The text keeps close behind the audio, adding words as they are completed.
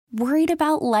Worried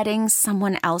about letting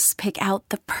someone else pick out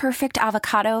the perfect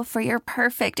avocado for your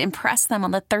perfect impress them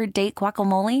on the third date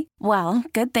guacamole? Well,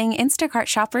 good thing Instacart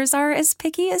shoppers are as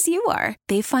picky as you are.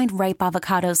 They find ripe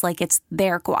avocados like it's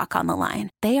their guac on the line.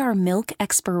 They are milk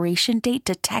expiration date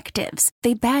detectives.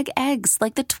 They bag eggs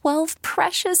like the 12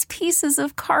 precious pieces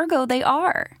of cargo they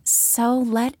are. So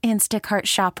let Instacart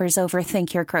shoppers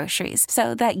overthink your groceries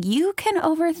so that you can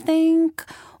overthink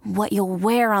what you'll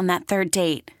wear on that third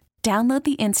date. Download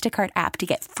the Instacart app to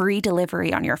get free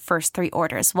delivery on your first 3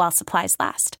 orders while supplies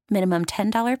last. Minimum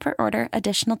 $10 per order.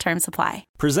 Additional terms apply.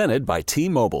 Presented by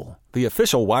T-Mobile, the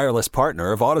official wireless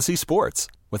partner of Odyssey Sports.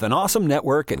 With an awesome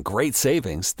network and great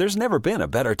savings, there's never been a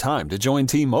better time to join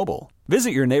T-Mobile. Visit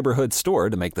your neighborhood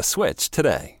store to make the switch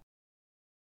today.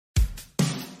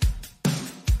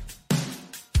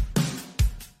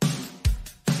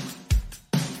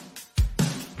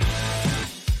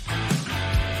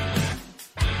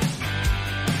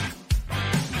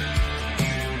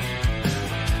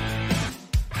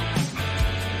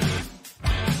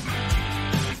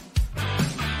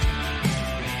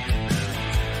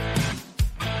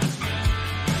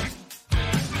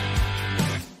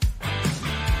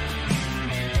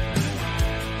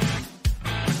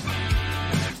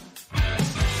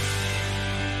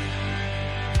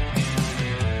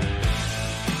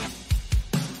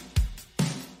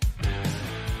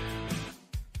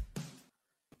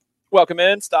 Welcome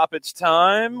in. Stoppage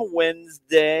time,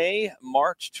 Wednesday,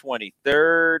 March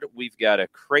 23rd. We've got a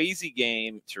crazy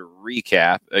game to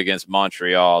recap against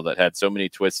Montreal that had so many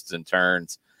twists and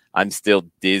turns. I'm still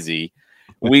dizzy.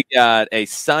 We got a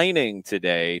signing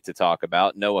today to talk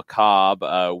about. Noah Cobb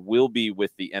will be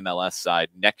with the MLS side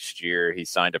next year. He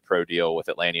signed a pro deal with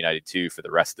Atlanta United 2 for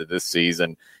the rest of this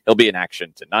season. He'll be in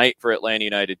action tonight for Atlanta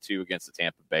United 2 against the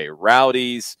Tampa Bay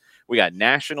Rowdies. We got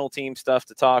national team stuff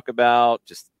to talk about,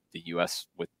 just the U.S.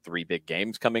 with 3 big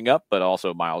games coming up, but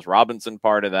also Miles Robinson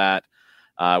part of that.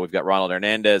 We've got Ronald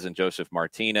Hernandez and Joseph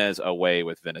Martinez away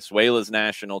with Venezuela's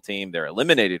national team. They're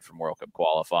eliminated from World Cup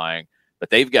qualifying, but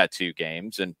they've got 2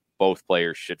 games, and both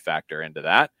players should factor into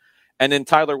that. And then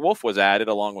Tyler Wolff was added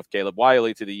along with Caleb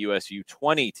Wiley to the US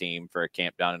U20 team for a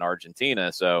camp down in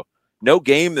Argentina. So no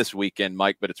game this weekend,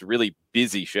 Mike, but it's a really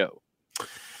busy show.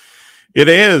 It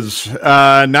is.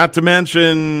 Not to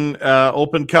mention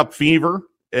Open Cup fever.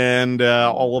 And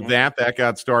all of that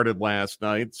got started last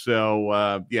night. So,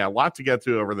 a lot to get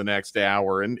to over the next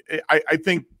hour. And I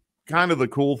think kind of the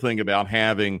cool thing about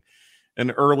having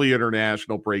an early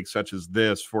international break such as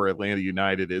this for Atlanta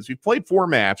United is you played 4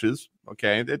 matches.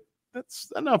 Okay,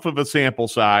 that's enough of a sample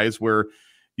size where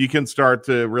you can start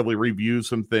to really review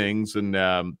some things and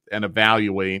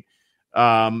evaluate.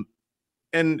 And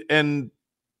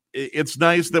it's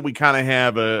nice that we kind of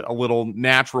have a little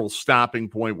natural stopping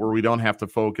point where we don't have to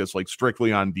focus like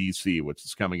strictly on DC, which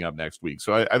is coming up next week.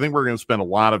 So I think we're going to spend a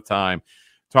lot of time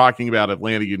talking about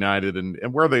Atlanta United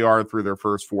and where they are through their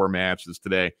first 4 matches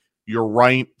today. You're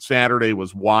right. Saturday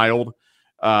was wild.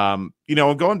 Going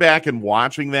back and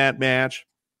watching that match,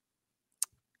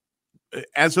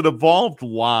 as it evolved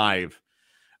live,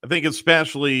 I think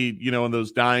especially, in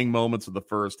those dying moments of the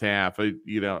first half, I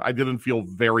didn't feel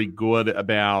very good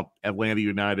about Atlanta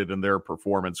United and their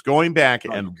performance. Going back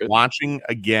and watching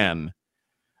again,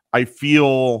 I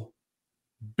feel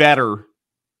better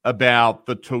about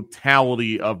the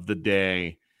totality of the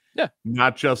day,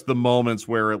 not just the moments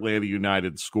where Atlanta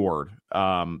United scored.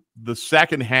 The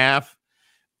second half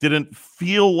didn't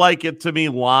feel like it to me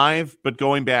live, but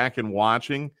going back and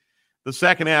watching, the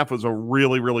second half was a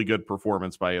really, really good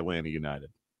performance by Atlanta United.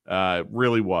 It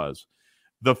really was.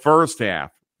 The first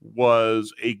half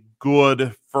was a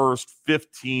good first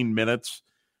 15 minutes,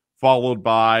 followed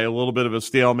by a little bit of a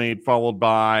stalemate, followed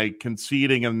by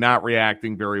conceding and not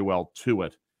reacting very well to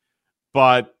it.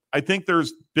 But I think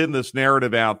there's been this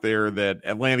narrative out there that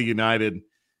Atlanta United,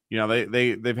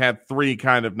 they've had 3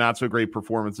 kind of not so great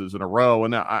performances in a row.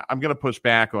 And I'm going to push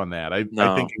back on that. I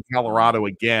think in Colorado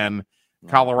again,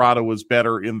 Colorado was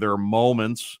better in their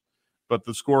moments, but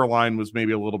the scoreline was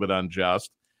maybe a little bit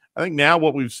unjust. I think now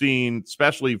what we've seen,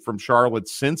 especially from Charlotte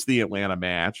since the Atlanta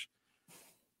match,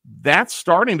 that's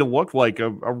starting to look like a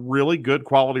really good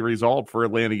quality result for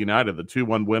Atlanta United. The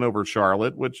 2-1 win over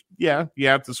Charlotte, which, you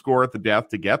have to score at the death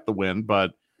to get the win,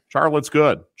 but Charlotte's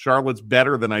good. Charlotte's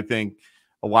better than I think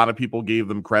a lot of people gave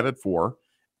them credit for.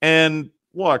 And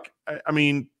look, I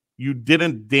mean, you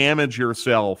didn't damage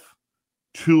yourself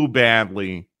too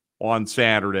badly on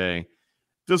Saturday,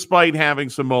 despite having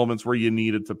some moments where you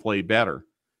needed to play better.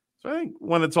 So I think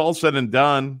when it's all said and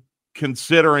done,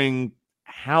 considering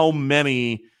how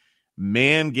many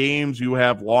man games you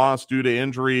have lost due to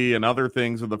injury and other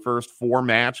things in the first 4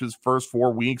 matches, first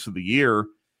 4 weeks of the year,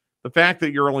 the fact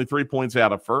that you're only 3 points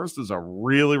out of first is a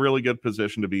really, really good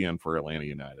position to be in for Atlanta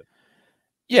United.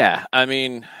 Yeah, I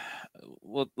mean,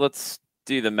 let's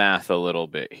do the math a little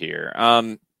bit here.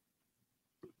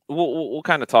 We'll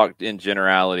kind of talk in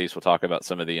generalities. We'll talk about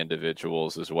some of the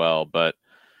individuals as well, but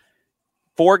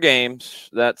 4 games,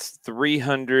 that's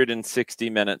 360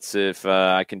 minutes if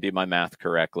I can do my math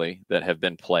correctly, that have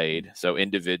been played. So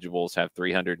individuals have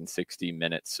 360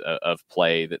 minutes of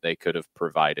play that they could have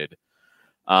provided.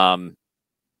 You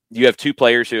have 2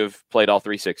 players who have played all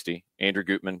 360, Andrew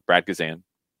Gutman, Brad Gazan.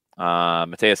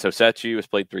 Mateus Rossetto has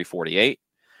played 348.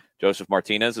 Joseph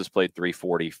Martinez has played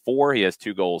 344. He has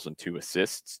 2 goals and 2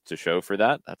 assists to show for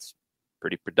that. That's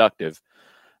pretty productive.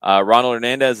 Ronald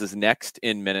Hernandez is next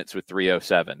in minutes with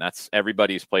 307. That's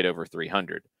everybody who's played over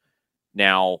 300.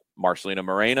 Now, Marcelino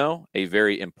Moreno, a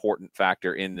very important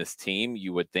factor in this team.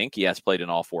 You would think he has played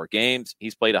in all 4 games.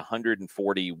 He's played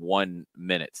 141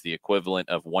 minutes, the equivalent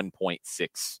of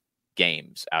 1.6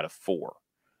 games out of 4.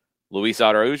 Luis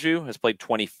Araujo has played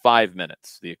 25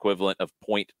 minutes, the equivalent of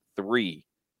 0.3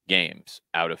 games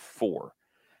out of 4.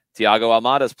 Thiago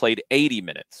Almada has played 80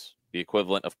 minutes, the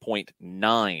equivalent of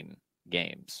 0.9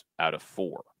 games out of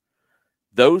 4.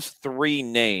 Those 3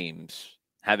 names,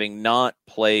 having not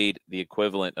played the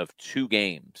equivalent of 2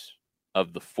 games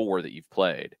of the 4 that you've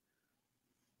played,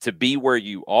 to be where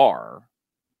you are,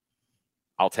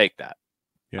 I'll take that.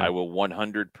 Yeah. I will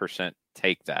 100%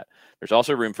 take that. There's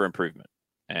also room for improvement.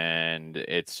 And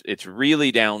it's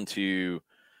really down to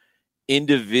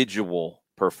individual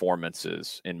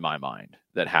performances in my mind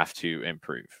that have to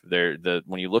improve.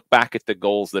 When you look back at the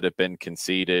goals that have been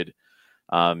conceded,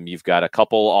 you've got a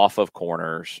couple off of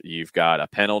corners. You've got a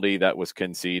penalty that was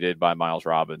conceded by Miles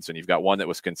Robinson. You've got one that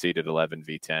was conceded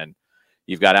 11v10.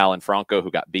 You've got Alan Franco,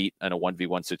 who got beat in a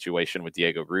 1v1 situation with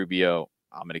Diego Rubio.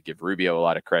 I'm going to give Rubio a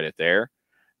lot of credit there,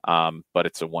 but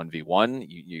it's a 1v1.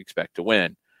 You expect to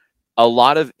win. A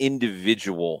lot of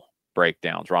individual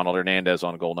breakdowns. Ronald Hernandez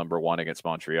on goal number 1 against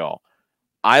Montreal.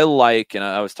 I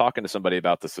was talking to somebody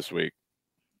about this week.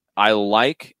 I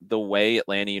like the way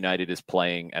Atlanta United is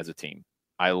playing as a team.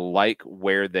 I like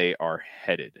where they are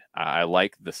headed. I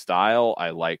like the style. I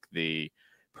like the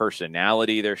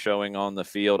personality they're showing on the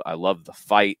field. I love the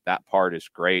fight. That part is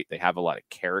great. They have a lot of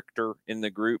character in the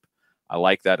group. I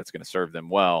like that. It's going to serve them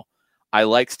well. I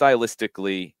like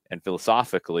stylistically and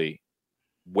philosophically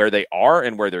where they are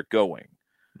and where they're going.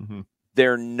 Mm-hmm.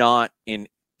 They're not in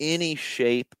any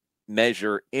shape,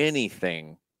 measure,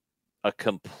 anything a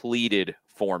completed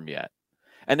form yet.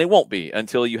 And they won't be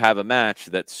until you have a match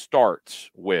that starts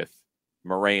with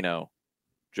Moreno,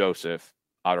 Joseph,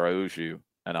 Araujo,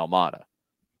 and Almada.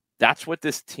 That's what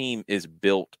this team is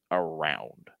built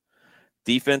around.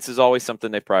 Defense is always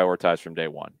something they prioritize from day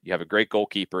one. You have a great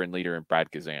goalkeeper and leader in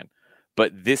Brad Gazan.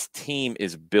 But this team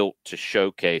is built to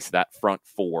showcase that front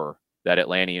 4 that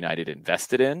Atlanta United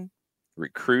invested in,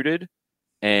 recruited,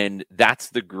 and that's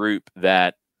the group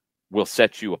that will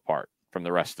set you apart from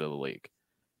the rest of the league.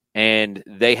 And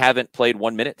they haven't played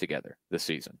 1 minute together this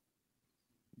season.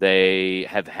 They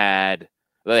haven't had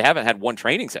 1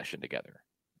 training session together.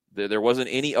 There wasn't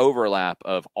any overlap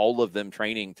of all of them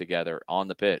training together on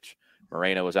the pitch.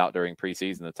 Moreno was out during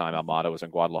preseason the time Almada was in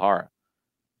Guadalajara.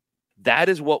 That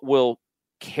is what will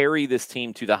carry this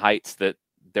team to the heights that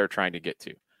they're trying to get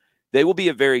to. They will be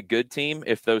a very good team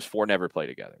if those 4 never play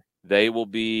together. They will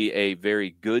be a very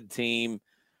good team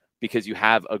because you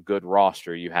have a good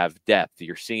roster. You have depth.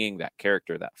 You're seeing that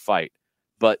character, that fight.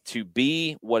 But to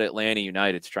be what Atlanta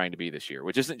United's trying to be this year,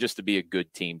 which isn't just to be a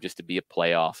good team, just to be a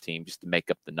playoff team, just to make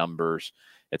up the numbers,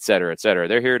 et cetera, et cetera.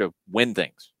 They're here to win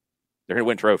things. They're here to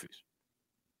win trophies.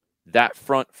 That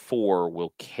front 4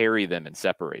 will carry them and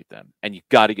separate them. And you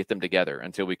got to get them together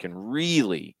until we can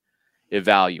really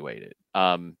evaluate it.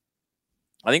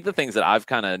 I think the things that I've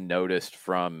kind of noticed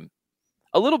from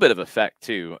a little bit of effect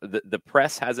too, the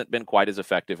press hasn't been quite as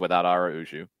effective without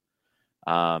Araujo.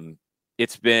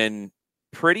 It's been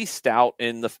pretty stout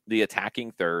in the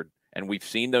attacking third, and we've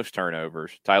seen those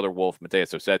turnovers. Tyler Wolff,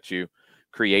 Mateus Rossetto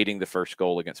creating the first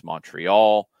goal against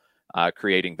Montreal.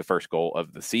 Creating the first goal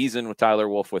of the season with Tyler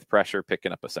Wolff with pressure,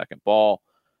 picking up a second ball.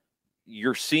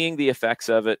 You're seeing the effects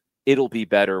of it. It'll be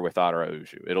better with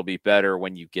Araujo. It'll be better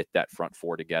when you get that front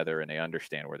 4 together and they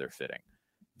understand where they're fitting.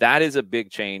 That is a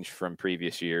big change from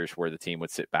previous years where the team would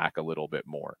sit back a little bit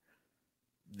more.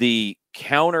 The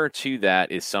counter to that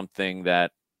is something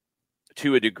that,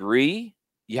 to a degree,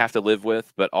 you have to live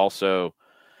with, but also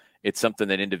it's something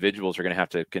that individuals are going to have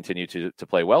to continue to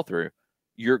play well through.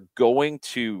 You're going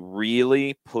to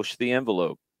really push the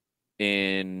envelope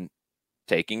in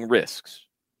taking risks.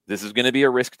 This is going to be a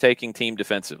risk-taking team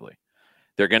defensively.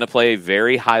 They're going to play a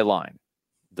very high line.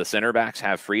 The center backs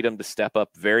have freedom to step up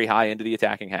very high into the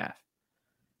attacking half.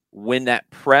 When that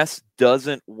press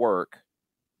doesn't work,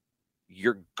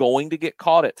 you're going to get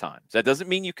caught at times. That doesn't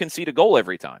mean you concede a goal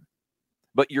every time,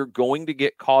 but you're going to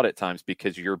get caught at times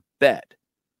because your bet,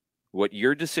 what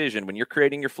your decision when you're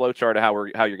creating your flow chart of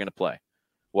how you're going to play,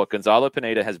 what Gonzalo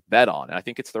Pineda has bet on, and I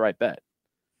think it's the right bet,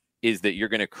 is that you're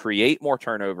going to create more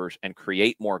turnovers and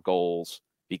create more goals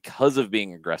because of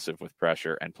being aggressive with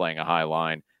pressure and playing a high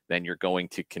line than you're going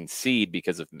to concede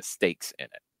because of mistakes in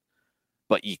it.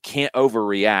 But you can't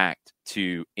overreact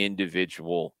to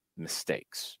individual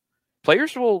mistakes.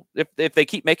 Players will, if they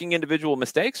keep making individual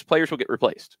mistakes, players will get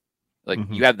replaced. Like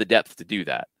you have the depth to do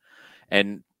that.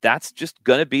 And that's just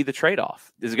going to be the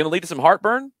trade-off. Is it going to lead to some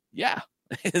heartburn? Yeah.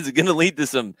 Is it going to lead to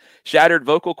some shattered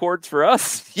vocal cords for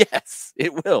us? Yes,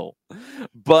 it will.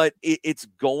 But it's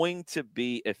going to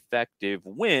be effective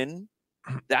when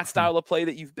that style of play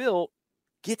that you've built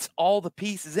gets all the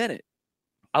pieces in it.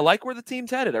 I like where the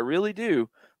team's headed. I really do.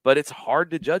 But it's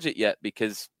hard to judge it yet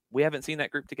because we haven't seen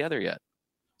that group together yet.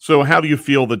 So how do you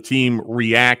feel the team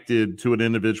reacted to an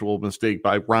individual mistake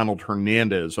by Ronald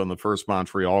Hernandez on the first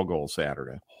Montreal goal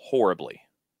Saturday? Horribly.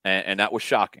 And that was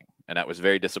shocking. And that was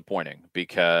very disappointing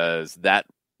because that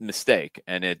mistake,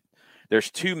 and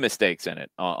there's two mistakes in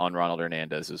it on Ronald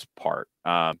Hernandez's part.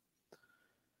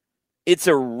 It's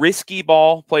a risky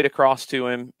ball played across to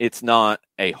him. It's not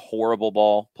a horrible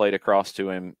ball played across to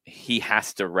him. He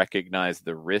has to recognize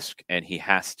the risk, and he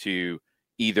has to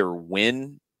either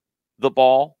win the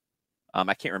ball.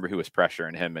 I can't remember who was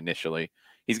pressuring him initially.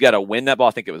 He's got to win that ball.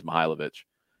 I think it was Mihailovic.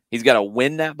 He's got to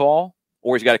win that ball,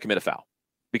 or he's got to commit a foul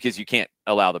because you can't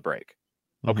allow the break.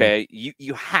 Okay,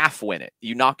 you half win it.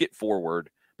 You knock it forward,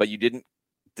 but you didn't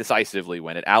decisively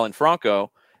win it. Alan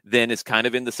Franco then is kind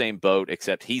of in the same boat,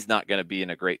 except he's not going to be in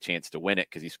a great chance to win it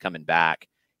because he's coming back.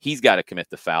 He's got to commit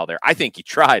the foul there. I think he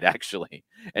tried, actually,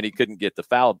 and he couldn't get the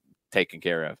foul taken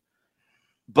care of.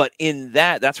 But in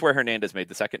that's where Hernandez made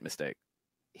the second mistake.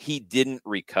 He didn't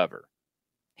recover.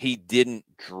 He didn't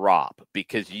drop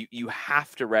because you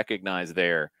have to recognize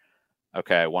there,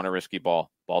 okay, I want a risky ball.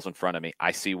 Ball's in front of me.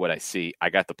 I see what I see. I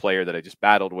got the player that I just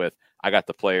battled with. I got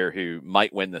the player who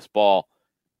might win this ball.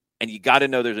 And you got to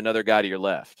know there's another guy to your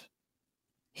left.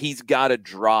 He's got to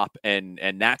drop, and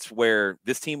that's where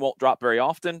this team won't drop very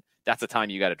often. That's the time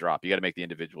you got to drop. You got to make the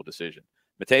individual decision.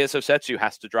 Mateus Osetsu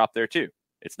has to drop there too.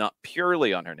 It's not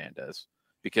purely on Hernandez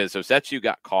because Osetsu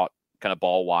got caught kind of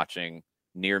ball watching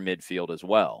near midfield as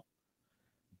well.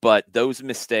 But those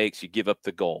mistakes, you give up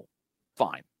the goal.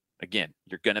 Fine. Again,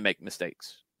 you're going to make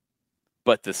mistakes.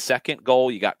 But the second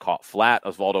goal, you got caught flat.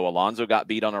 Osvaldo Alonso got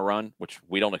beat on a run, which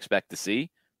we don't expect to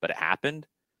see, but it happened.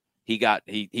 He got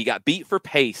beat for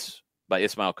pace by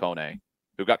Ismail Kone,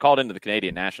 who got called into the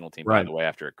Canadian national team, by the way,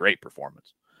 after a great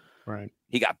performance. Right.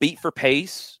 He got beat for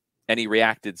pace, and he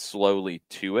reacted slowly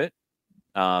to it.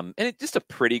 And it's just a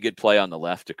pretty good play on the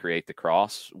left to create the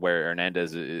cross where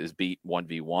Hernandez is beat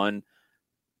 1v1.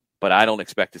 But I don't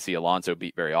expect to see Alonso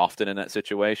beat very often in that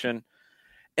situation.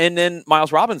 And then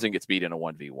Miles Robinson gets beat in a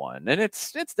 1v1. And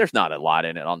it's there's not a lot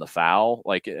in it on the foul.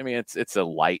 Like, I mean, it's a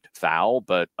light foul,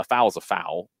 but a foul is a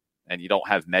foul. And you don't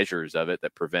have measures of it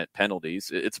that prevent penalties.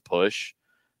 It's a push.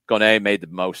 Kone made the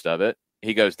most of it.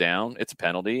 He goes down. It's a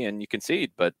penalty, and you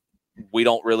concede. But we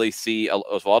don't really see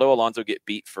Osvaldo Alonso get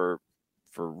beat for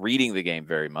reading the game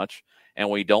very much. And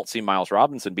we don't see Miles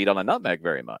Robinson beat on a nutmeg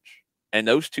very much. And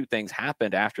those two things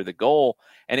happened after the goal,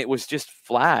 and it was just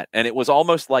flat. And it was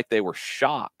almost like they were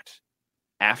shocked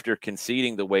after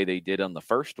conceding the way they did on the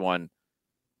first one.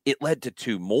 It led to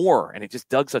two more, and it just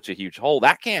dug such a huge hole.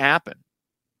 That can't happen.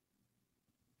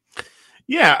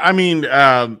 Yeah, I mean,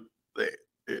 I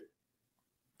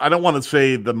don't want to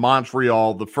say the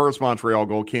first Montreal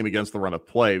goal came against the run of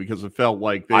play because it felt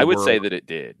like I would say that it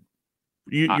did.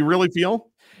 You really feel?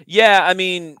 Yeah, I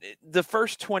mean, the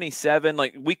first 27,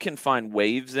 like, we can find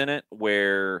waves in it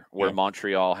where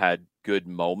Montreal had good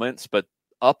moments, but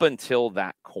up until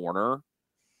that corner,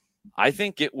 I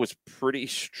think it was pretty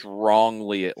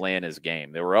strongly Atlanta's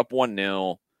game. They were up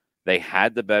 1-0. They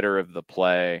had the better of the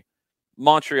play.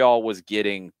 Montreal was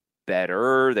getting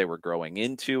better. They were growing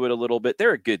into it a little bit.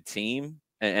 They're a good team,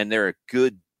 and they're a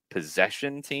good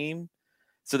possession team,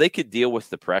 so they could deal with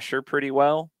the pressure pretty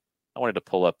well. I wanted to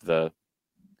pull up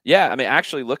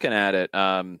actually looking at it,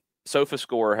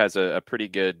 SofaScore has a pretty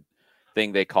good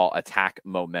thing they call attack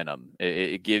momentum.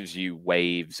 It gives you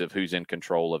waves of who's in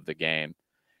control of the game.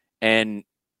 And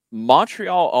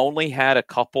Montreal only had a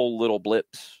couple little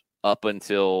blips up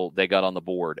until they got on the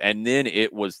board. And then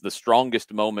it was the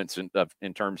strongest moments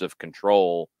in terms of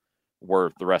control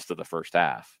were the rest of the first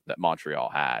half that Montreal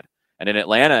had. And in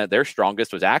Atlanta, their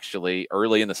strongest was actually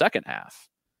early in the second half,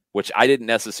 which I didn't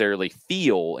necessarily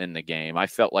feel in the game. I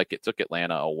felt like it took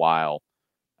Atlanta a while.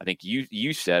 I think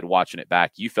you said watching it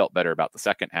back, you felt better about the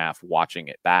second half watching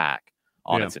it back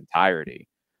on its entirety.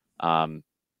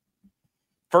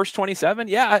 First 27,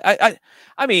 yeah.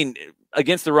 I mean,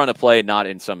 against the run of play, not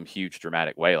in some huge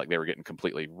dramatic way, like they were getting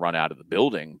completely run out of the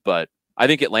building. But I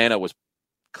think Atlanta was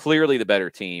clearly the better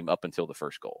team up until the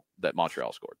first goal that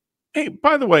Montreal scored. Hey,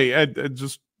 by the way,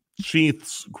 just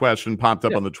Sheath's question popped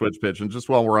up on the Twitch pitch, and just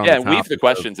while we're on, weave the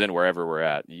questions in wherever we're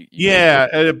at.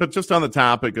 But just on the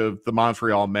topic of the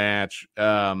Montreal match,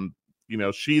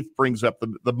 Sheath brings up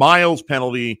the Miles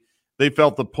penalty. They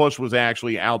felt the push was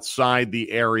actually outside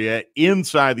the area,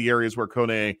 inside the areas where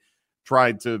Kone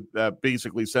tried to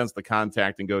basically sense the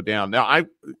contact and go down. Now,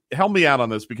 help me out on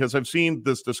this, because I've seen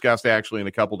this discussed actually in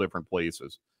a couple different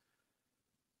places.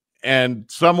 And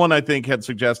someone, I think, had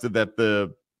suggested that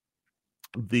the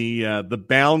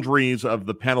boundaries of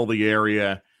the penalty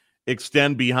area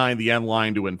extend behind the end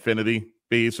line to infinity,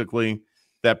 basically.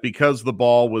 That because the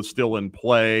ball was still in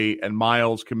play and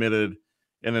Miles committed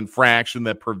an infraction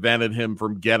that prevented him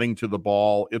from getting to the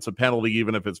ball, it's a penalty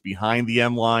even if it's behind the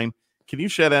end line. Can you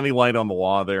shed any light on the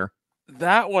law there?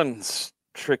 That one's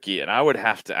tricky, and I would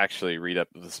have to actually read up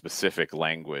the specific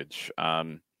language.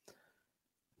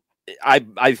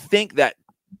 I think that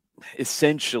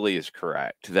essentially is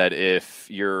correct, that if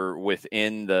you're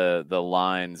within the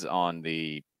lines on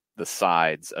the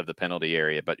sides of the penalty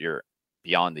area, but you're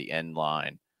beyond the end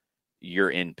line, you're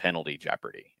in penalty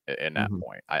jeopardy in that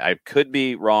point. I could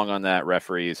be wrong on that.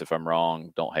 Referees, if I'm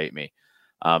wrong, don't hate me.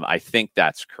 I think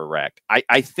that's correct.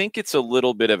 I think it's a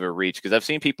little bit of a reach, because I've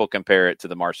seen people compare it to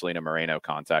the Marcelino Moreno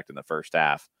contact in the first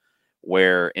half,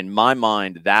 where in my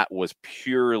mind that was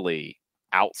purely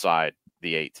outside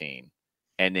the 18.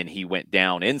 And then he went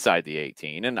down inside the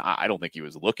 18. And I don't think he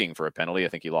was looking for a penalty. I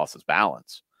think he lost his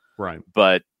balance. Right.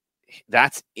 But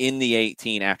that's in the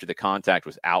 18 after the contact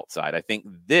was outside. I think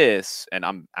this, and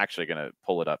I'm actually going to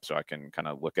pull it up so I can kind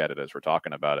of look at it as we're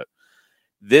talking about it.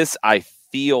 This, I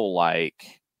feel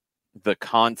like the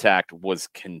contact was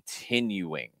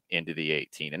continuing into the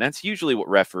 18. And that's usually what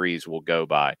referees will go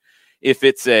by. If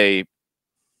it's a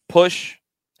push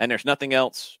and there's nothing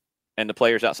else, and the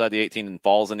player's outside the 18 and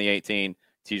falls in the 18,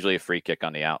 it's usually a free kick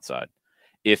on the outside.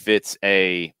 If it's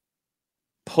a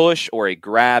push or a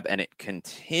grab and it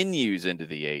continues into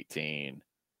the 18,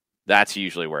 that's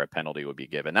usually where a penalty would be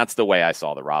given. That's the way I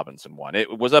saw the Robinson one.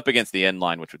 It was up against the end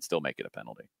line, which would still make it a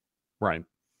penalty. Right.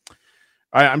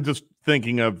 I'm just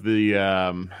thinking of the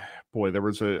there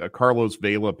was a Carlos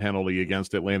Vela penalty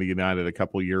against Atlanta United a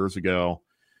couple years ago,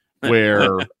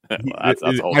 where I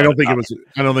don't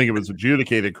think it was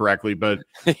adjudicated correctly, but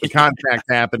the contact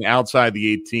happened outside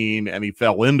the 18 and he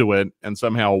fell into it, and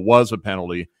somehow was a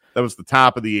penalty. That was the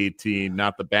top of the 18,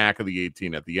 not the back of the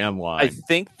 18 at the end line. I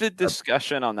think the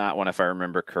discussion on that one, if I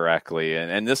remember correctly,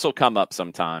 and this will come up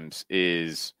sometimes,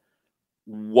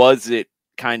 was it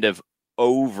kind of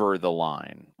over the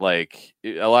line? Like,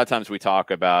 a lot of times we talk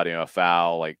about, a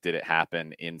foul, like, did it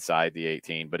happen inside the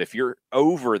 18? But if you're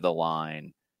over the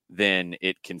line, then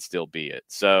it can still be it.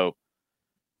 So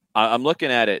I'm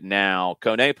looking at it now.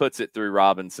 Kone puts it through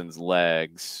Robinson's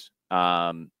legs.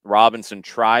 Robinson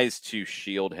tries to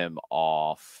shield him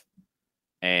off,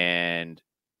 and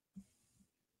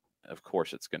of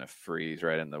course it's going to freeze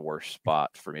right in the worst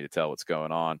spot for me to tell what's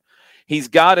going on. He's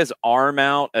got his arm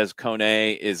out as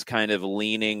Kone is kind of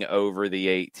leaning over the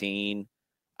 18.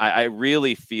 I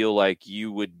really feel like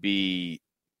you would be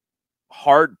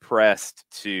hard pressed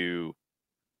to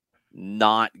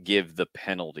not give the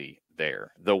penalty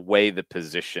there, the way the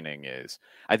positioning is.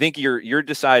 I think you're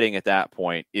deciding at that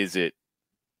point, is it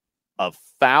a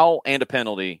foul and a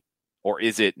penalty, or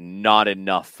is it not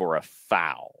enough for a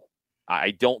foul?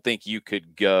 I don't think you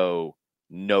could go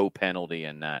no penalty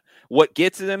in that. What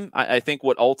gets him, I think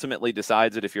what ultimately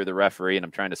decides it, if you're the referee, and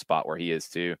I'm trying to spot where he is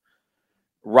too,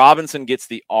 Robinson gets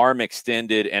the arm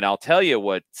extended, and I'll tell you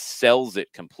what sells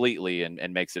it completely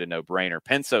and makes it a no-brainer.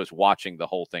 Penso's watching the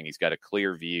whole thing. He's got a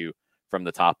clear view from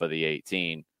the top of the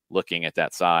 18, looking at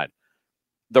that side.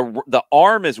 The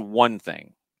arm is one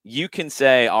thing. You can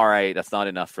say, all right, that's not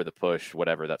enough for the push,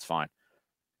 whatever, that's fine.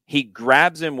 He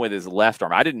grabs him with his left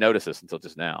arm. I didn't notice this until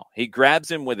just now. He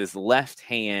grabs him with his left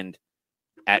hand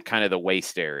at kind of the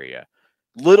waist area.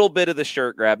 Little bit of the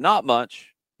shirt grab, not much,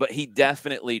 but he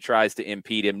definitely tries to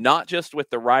impede him, not just with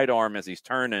the right arm as he's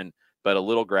turning, but a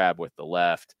little grab with the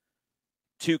left.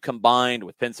 two combined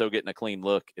with Penso getting a clean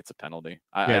look, it's a penalty.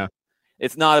 Yeah.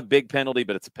 It's not a big penalty,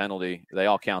 but it's a penalty. They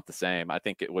all count the same. I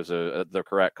think it was the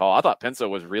correct call. I thought Penso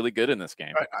was really good in this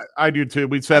game. I do too.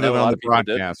 We said it on the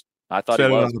broadcast. I thought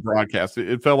said he was. It on the broadcast.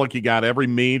 It felt like he got every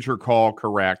major call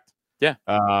correct. Yeah.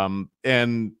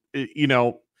 And you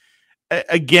know,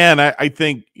 again, I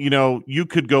think, you know, you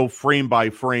could go frame by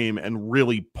frame and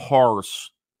really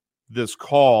parse this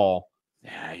call.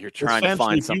 Yeah, you're trying to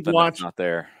find something that's not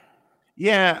there.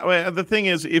 Yeah, well, the thing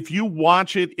is, if you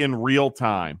watch it in real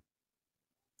time,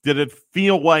 did it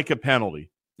feel like a penalty?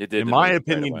 It did. In my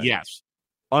opinion, yes,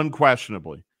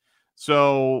 unquestionably.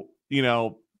 So, you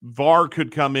know, VAR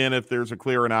could come in if there's a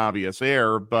clear and obvious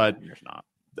error, but there's not.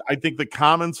 I think the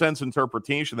common sense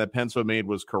interpretation that Penso made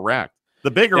was correct. The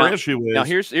bigger issue is now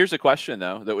here's a question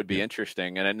though that would be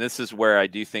interesting, and this is where I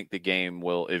do think the game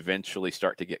will eventually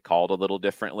start to get called a little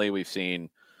differently. We've seen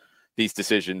these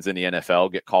decisions in the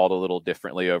NFL get called a little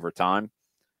differently over time.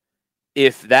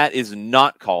 If that is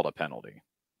not called a penalty,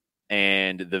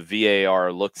 and the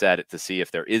VAR looks at it to see if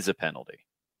there is a penalty,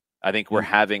 I think we're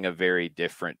having a very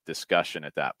different discussion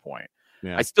at that point.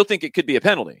 Yeah. I still think it could be a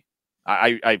penalty.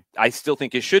 I still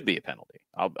think it should be a penalty.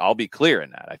 I'll be clear in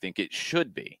that. I think it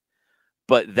should be.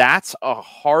 But that's a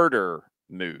harder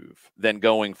move than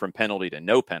going from penalty to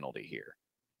no penalty here.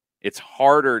 It's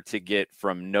harder to get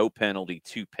from no penalty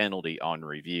to penalty on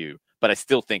review, but I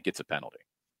still think it's a penalty.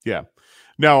 Yeah.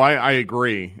 No, I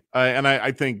agree. And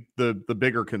I think the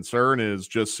bigger concern is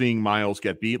just seeing Miles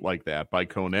get beat like that by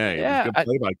Kone. Yeah, it was a good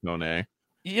play by Kone.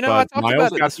 You know, I talked Miles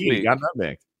about it got this beat. week. He got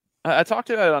nutmegged. I talked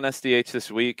about it on SDH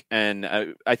this week, and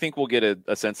I think we'll get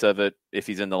a sense of it if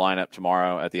he's in the lineup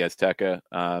tomorrow at the Azteca,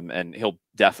 and he'll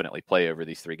definitely play over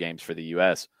these 3 games for the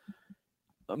U.S.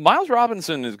 Miles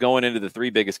Robinson is going into the 3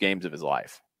 biggest games of his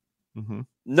life. Mm-hmm.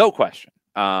 No question.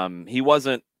 He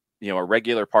wasn't, a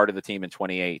regular part of the team in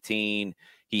 2018.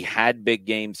 He had big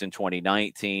games in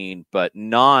 2019, but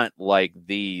not like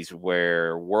these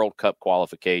where World Cup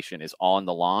qualification is on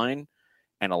the line.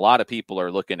 And a lot of people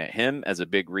are looking at him as a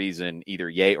big reason, either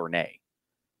yay or nay.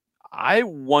 I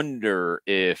wonder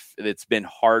if it's been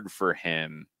hard for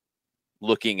him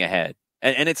looking ahead.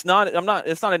 And it's not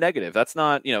a negative. That's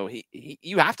not,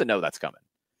 you have to know that's coming.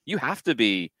 You have to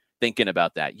be thinking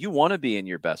about that. You want to be in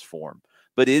your best form.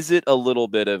 But is it a little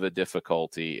bit of a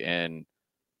difficulty in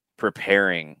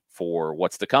preparing for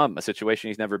what's to come, a situation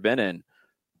he's never been in?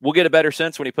 We'll get a better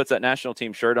sense when he puts that national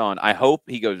team shirt on. I hope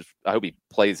he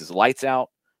plays his lights out.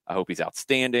 I hope he's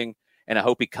outstanding. And I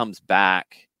hope he comes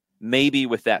back maybe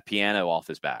with that piano off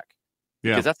his back.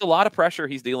 Yeah. Because that's a lot of pressure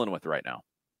he's dealing with right now.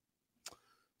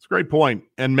 It's a great point.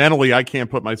 And mentally, I can't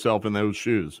put myself in those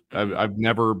shoes. I've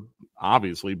never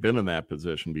obviously been in that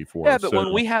position before. Yeah, but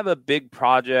when we have a big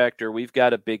project or we've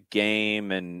got a big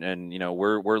game and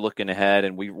we're looking ahead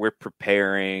and we're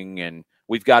preparing and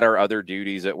we've got our other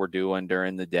duties that we're doing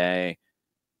during the day,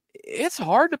 it's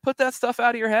hard to put that stuff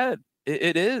out of your head.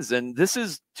 It is. And this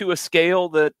is to a scale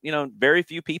that, very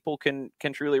few people can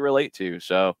truly relate to.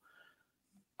 So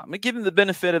I'm going to give him the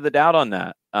benefit of the doubt on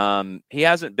that. He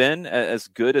hasn't been as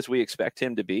good as we expect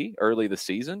him to be early this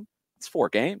season. It's 4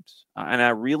 games. And I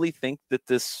really think that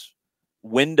this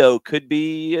window could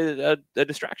be a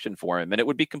distraction for him. And it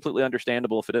would be completely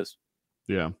understandable if it is.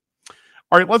 Yeah.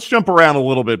 All right, let's jump around a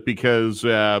little bit because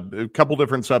a couple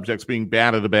different subjects being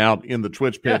batted about in the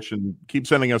Twitch pitch, and keep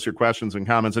sending us your questions and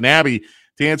comments. And Abby,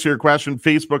 to answer your question,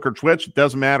 Facebook or Twitch, it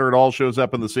doesn't matter. It all shows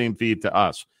up in the same feed to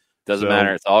us. Doesn't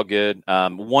matter. It's all good.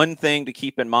 One thing to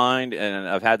keep in mind, and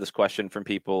I've had this question from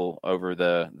people over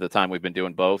the time we've been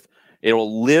doing both, it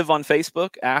will live on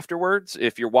Facebook afterwards.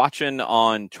 If you're watching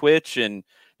on Twitch and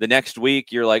the next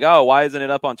week you're like, oh, why isn't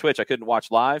it up on Twitch? I couldn't watch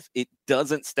live. It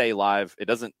doesn't stay live. It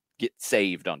doesn't get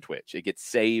saved on Twitch. It gets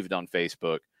saved on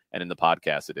Facebook, and then the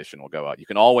podcast edition will go out. You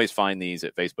can always find these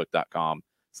at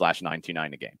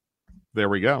facebook.com/929 a game. There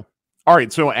we go. All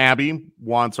right. So Abby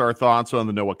wants our thoughts on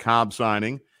the Noah Cobb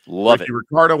signing. Love it.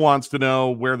 Ricardo wants to know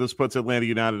where this puts Atlanta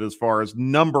United as far as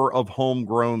number of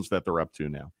homegrowns that they're up to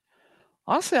now.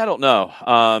 Honestly, I don't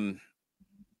know.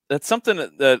 That's something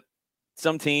that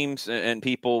some teams and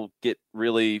people get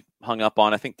really hung up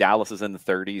on. I think Dallas is in the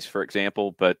 30s, for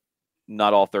example, but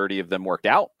not all 30 of them worked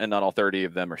out, and not all 30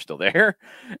 of them are still there,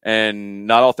 and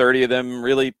not all 30 of them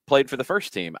really played for the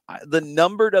first team. The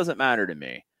number doesn't matter to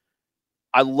me.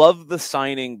 I love the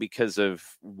signing because of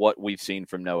what we've seen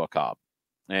from Noah Cobb.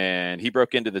 And he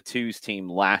broke into the twos team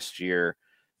last year.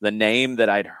 The name that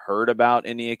I'd heard about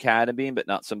in the academy, but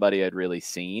not somebody I'd really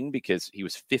seen because he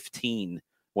was 15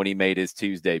 when he made his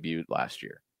twos debut last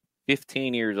year.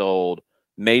 15 years old,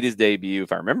 made his debut,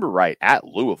 if I remember right, at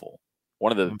Louisville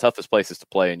one of the toughest places to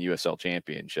play in USL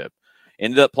Championship.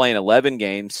 Ended up playing 11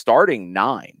 games, starting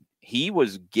 9. He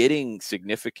was getting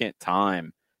significant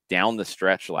time down the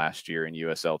stretch last year in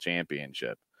USL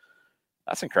Championship.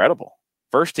 That's incredible.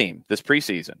 First team this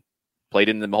preseason. Played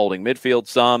in the holding midfield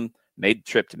some, made the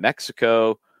trip to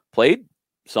Mexico, played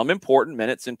some important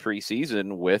minutes in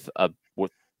preseason with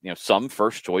some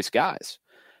first choice guys.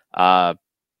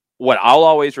 What I'll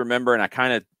always remember, and I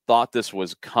kind of thought this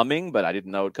was coming, but I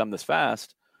didn't know it would come this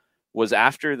fast, was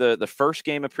after the first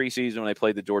game of preseason when they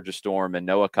played the Georgia Storm and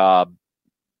Noah Cobb,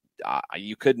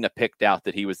 you couldn't have picked out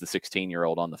that he was the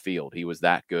 16-year-old on the field. He was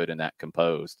that good and that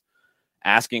composed.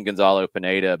 Asking Gonzalo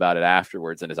Pineda about it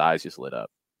afterwards, and his eyes just lit up.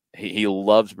 He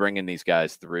loves bringing these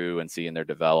guys through and seeing their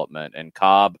development. And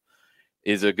Cobb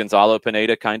is a Gonzalo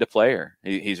Pineda kind of player.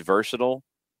 He's versatile.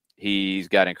 He's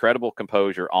got incredible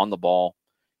composure on the ball.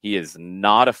 He is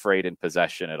not afraid in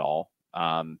possession at all.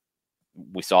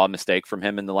 We saw a mistake from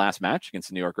him in the last match against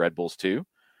the New York Red Bulls too.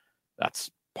 That's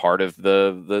part of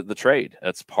the trade.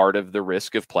 That's part of the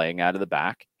risk of playing out of the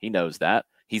back. He knows that.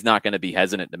 He's not going to be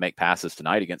hesitant to make passes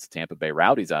tonight against the Tampa Bay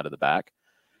Rowdies out of the back.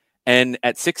 And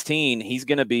at 16, he's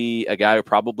going to be a guy who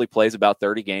probably plays about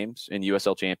 30 games in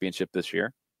USL Championship this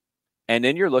year. And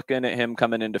then you're looking at him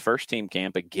coming into first team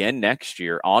camp again next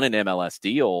year on an MLS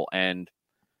deal. And,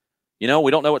 we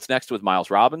don't know what's next with Miles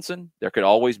Robinson. There could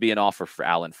always be an offer for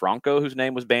Alan Franco, whose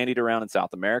name was bandied around in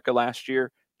South America last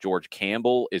year. George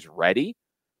Campbell is ready.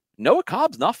 Noah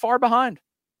Cobb's not far behind.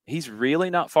 He's really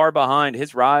not far behind.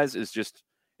 His rise is just,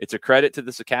 it's a credit to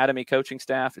this academy coaching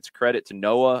staff. It's a credit to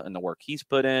Noah and the work he's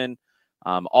put in,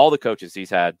 all the coaches he's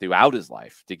had throughout his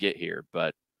life to get here.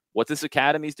 But what this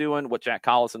academy's doing, what Jack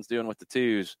Collison's doing with the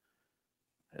twos,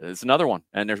 it's another one,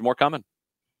 and there's more coming.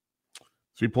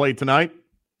 So he played tonight?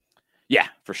 Yeah,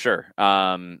 for sure.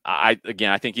 I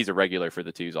think he's a regular for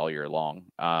the twos all year long.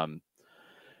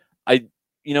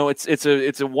 It's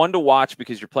a one to watch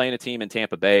because you're playing a team in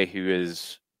Tampa Bay who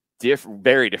is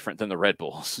very different than the Red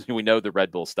Bulls. We know the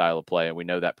Red Bull style of play, and we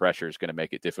know that pressure is going to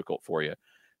make it difficult for you.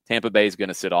 Tampa Bay is going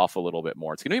to sit off a little bit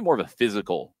more. It's going to be more of a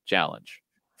physical challenge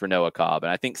for Noah Cobb.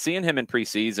 And I think seeing him in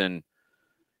preseason,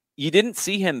 you didn't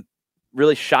see him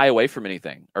really shy away from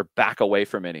anything or back away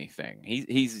from anything.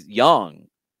 He's young,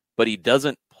 but he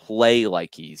doesn't play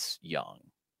like he's young.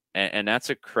 And that's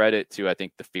a credit to, I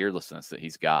think, the fearlessness that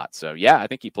he's got. So, yeah, I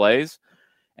think he plays.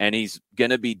 And he's going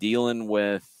to be dealing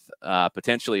with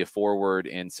potentially a forward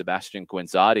in Sebastian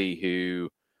Quinzati, who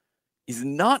is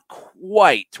not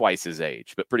quite twice his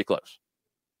age, but pretty close.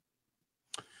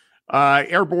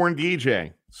 Airborne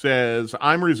DJ says,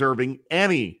 I'm reserving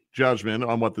any judgment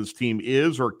on what this team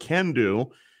is or can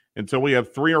do until we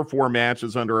have 3 or 4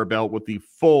 matches under our belt with the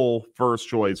full first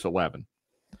choice 11.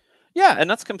 Yeah, and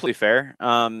that's completely fair.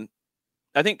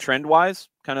 I think trend-wise,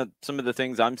 kind of some of the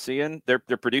things I'm seeing, they're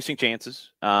producing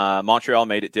chances. Montreal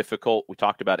made it difficult. We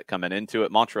talked about it coming into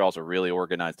it. Montreal's a really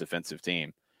organized defensive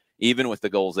team, even with the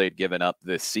goals they'd given up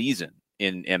this season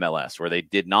in MLS, where they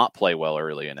did not play well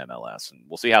early in MLS. And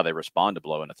we'll see how they respond to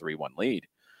blowing a 3-1 lead.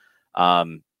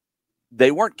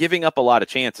 They weren't giving up a lot of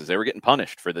chances. They were getting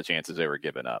punished for the chances they were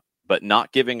giving up, but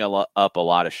not giving up a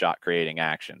lot of shot-creating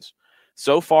actions.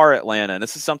 So far, Atlanta, and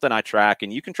this is something I track,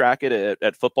 and you can track it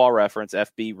at Football Reference,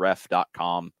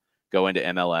 fbref.com. Go into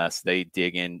MLS. They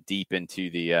dig in deep into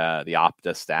the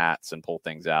Opta stats and pull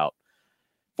things out.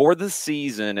 For the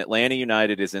season, Atlanta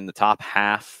United is in the top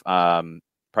half, probably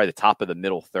the top of the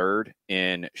middle third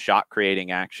in shot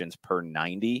creating actions per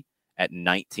 90 at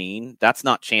 19. That's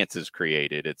not chances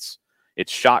created. It's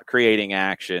shot creating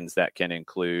actions that can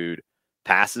include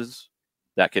passes,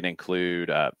 that can include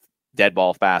dead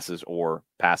ball passes or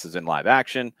passes in live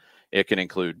action. It can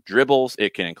include dribbles.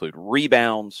 It can include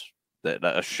rebounds.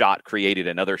 A shot created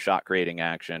another shot creating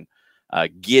action,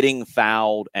 getting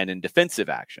fouled, and in defensive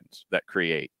actions that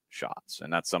create shots.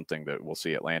 And that's something that we'll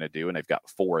see Atlanta do. And they've got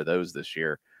 4 of those this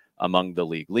year among the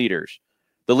league leaders.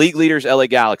 The league leaders, LA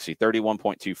Galaxy,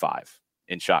 31.25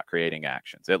 in shot creating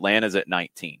actions. Atlanta's at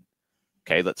 19.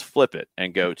 Okay, let's flip it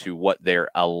and go to what they're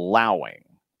allowing,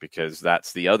 because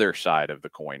that's the other side of the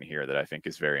coin here that I think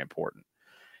is very important.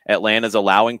 Atlanta's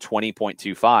allowing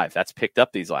 20.25. That's picked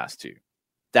up these last 2.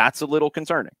 That's a little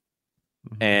concerning.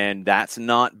 Mm-hmm. And that's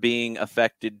not being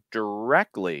affected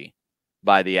directly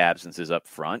by the absences up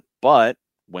front. But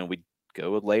when we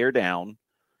go a layer down,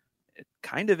 it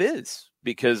kind of is,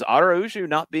 because Araujo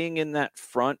not being in that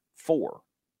front 4,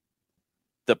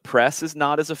 the press is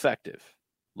not as effective.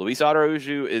 Luis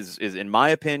Araujo is in my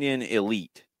opinion,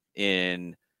 elite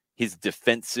in his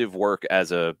defensive work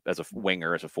as a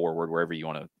winger, as a forward, wherever you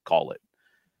want to call it.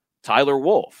 Tyler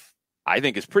Wolff, I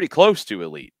think, is pretty close to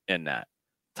elite in that.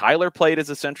 Tyler played as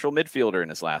a central midfielder in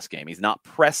his last game. He's not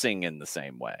pressing in the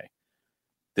same way.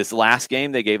 This last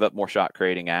game, they gave up more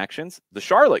shot-creating actions. The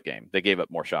Charlotte game, they gave up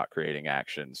more shot-creating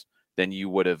actions than you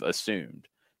would have assumed.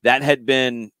 That had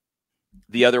been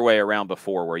the other way around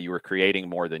before, where you were creating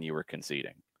more than you were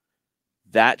conceding.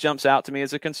 That jumps out to me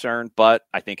as a concern, but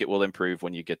I think it will improve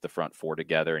when you get the front four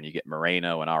together and you get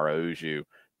Moreno and Araujo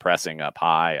pressing up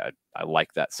high. I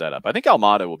like that setup. I think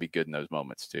Almada will be good in those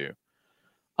moments too.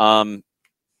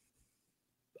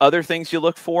 Other things you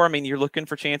look for, I mean, you're looking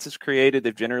for chances created.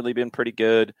 They've generally been pretty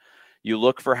good. You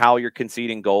look for how you're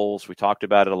conceding goals. We talked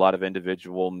about it, a lot of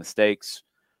individual mistakes.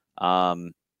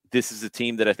 This is a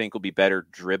team that I think will be better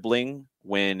dribbling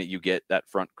when you get that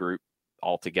front group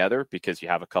all together, because you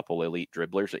have a couple elite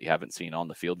dribblers that you haven't seen on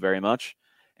the field very much.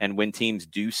 And when teams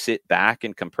do sit back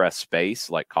and compress space,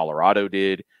 like Colorado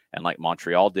did and like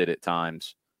Montreal did at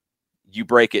times, you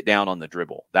break it down on the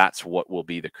dribble. That's what will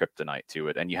be the kryptonite to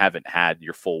it. And you haven't had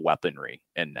your full weaponry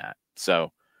in that.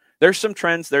 So there's some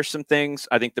trends. There's some things.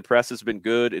 I think the press has been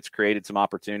good. It's created some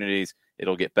opportunities.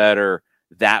 It'll get better.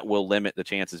 That will limit the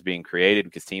chances being created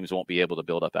because teams won't be able to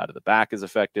build up out of the back as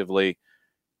effectively.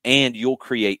 And you'll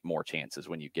create more chances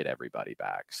when you get everybody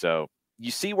back. So you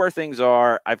see where things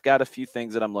are. I've got a few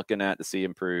things that I'm looking at to see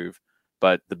improve.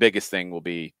 But the biggest thing will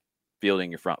be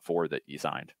fielding your front four that you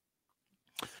signed.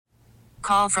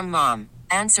 Call from mom.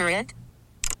 Answer it.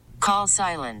 Call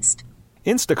silenced.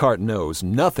 Instacart knows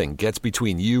nothing gets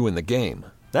between you and the game.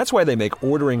 That's why they make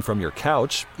ordering from your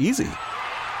couch easy.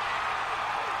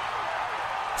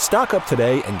 Stock up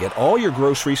today and get all your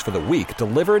groceries for the week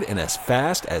delivered in as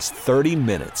fast as 30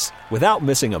 minutes without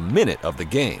missing a minute of the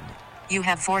game. You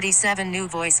have 47 new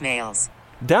voicemails.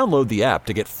 Download the app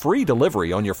to get free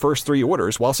delivery on your first 3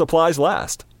 orders while supplies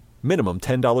last. Minimum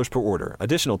 $10 per order.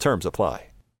 Additional terms apply.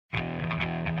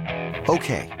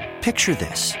 Okay, picture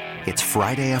this. It's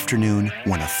Friday afternoon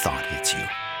when a thought hits you.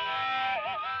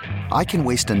 I can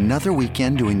waste another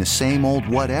weekend doing the same old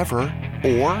whatever,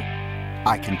 or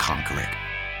I can conquer it.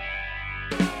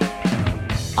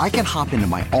 I can hop into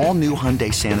my all-new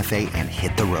Hyundai Santa Fe and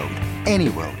hit the road. Any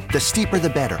road. The steeper, the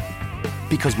better.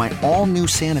 Because my all-new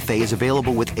Santa Fe is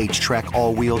available with H-Track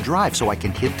all-wheel drive, so I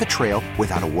can hit the trail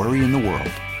without a worry in the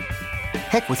world.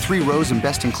 Heck, with 3 rows and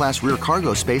best-in-class rear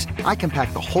cargo space, I can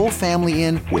pack the whole family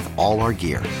in with all our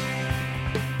gear.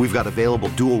 We've got available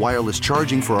dual wireless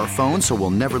charging for our phones, so we'll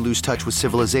never lose touch with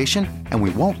civilization, and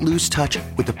we won't lose touch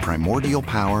with the primordial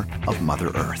power of Mother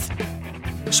Earth.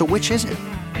 So which is it?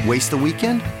 Waste the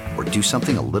weekend or do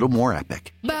something a little more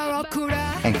epic?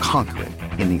 And conquer it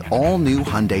in the all-new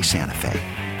Hyundai Santa Fe.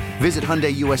 Visit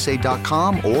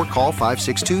HyundaiUSA.com or call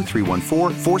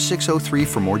 562-314-4603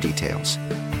 for more details.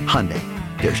 Hyundai,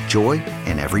 there's joy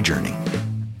in every journey.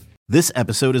 This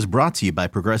episode is brought to you by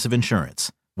Progressive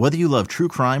Insurance. Whether you love true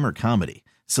crime or comedy,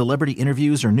 celebrity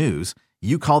interviews or news,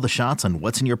 you call the shots on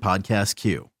what's in your podcast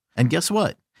queue. And guess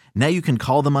what? Now you can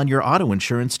call them on your auto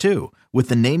insurance too with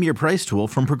the Name Your Price tool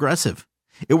from Progressive.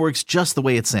 It works just the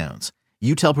way it sounds.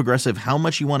 You tell Progressive how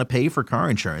much you want to pay for car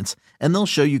insurance, and they'll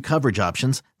show you coverage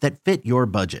options that fit your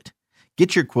budget.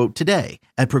 Get your quote today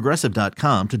at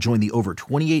Progressive.com to join the over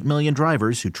 28 million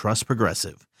drivers who trust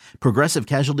Progressive. Progressive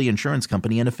Casualty Insurance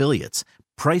Company and Affiliates.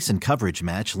 Price and coverage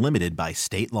match limited by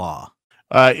state law.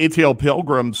 ATL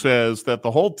Pilgrim says that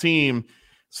the whole team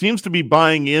seems to be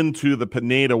buying into the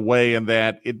Pineda way, and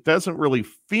that it doesn't really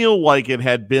feel like it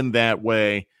had been that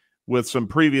way with some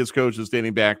previous coaches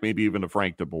dating back maybe even to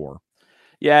Frank DeBoer.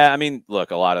 Yeah, I mean, look,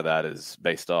 a lot of that is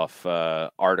based off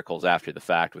articles after the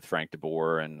fact with Frank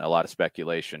DeBoer and a lot of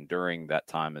speculation during that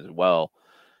time as well.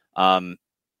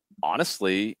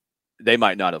 Honestly, they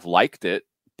might not have liked it,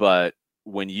 but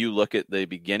when you look at the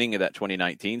beginning of that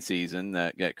 2019 season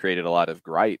that created a lot of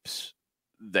gripes,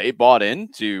 they bought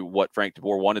into what Frank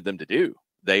DeBoer wanted them to do.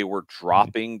 They were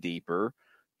dropping deeper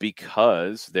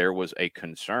because there was a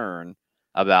concern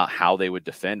about how they would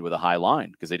defend with a high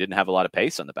line because they didn't have a lot of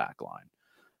pace on the back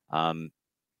line.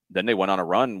 Then they went on a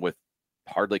run with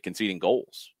hardly conceding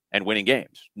goals and winning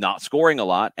games, not scoring a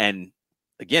lot. And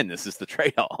again, this is the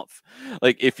trade-off.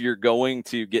 Like, if you're going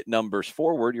to get numbers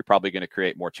forward, you're probably going to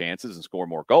create more chances and score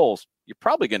more goals. You're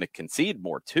probably going to concede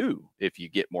more too if you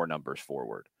get more numbers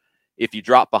forward. If you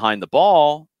drop behind the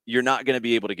ball, you're not going to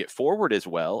be able to get forward as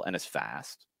well and as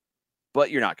fast, but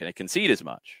you're not going to concede as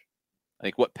much. I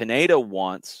think what Pineda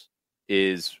wants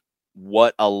is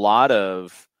what a lot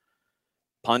of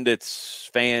pundits,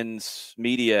 fans,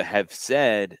 media have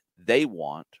said they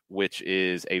want, which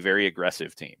is a very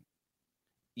aggressive team.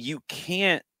 You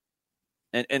can't,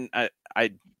 and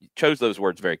I chose those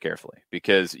words very carefully,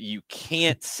 because you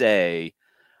can't say,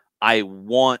 I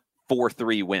want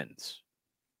 4-3 wins.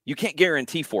 You can't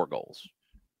guarantee 4 goals.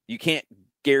 You can't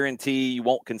guarantee you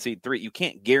won't concede 3. You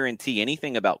can't guarantee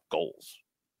anything about goals.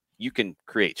 You can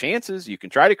create chances. You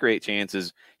can try to create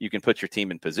chances. You can put your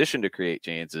team in position to create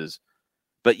chances,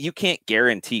 but you can't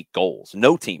guarantee goals.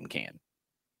 No team can.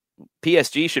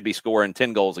 PSG should be scoring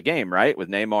 10 goals a game, right? With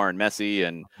Neymar and Messi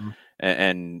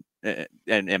and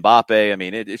Mbappe. I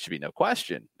mean, it should be no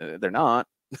question. They're not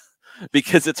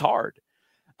because it's hard.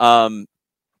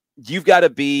 You got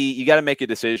to make a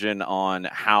decision on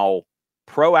how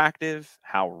proactive,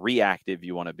 how reactive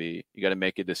you want to be. You got to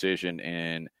make a decision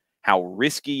in how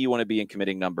risky you want to be in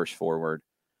committing numbers forward.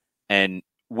 And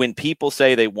when people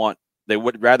say they would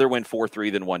rather win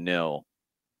 4-3 than 1-0,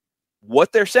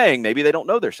 what they're saying, maybe they don't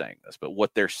know they're saying this, but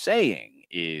what they're saying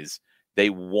is they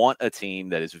want a team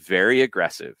that is very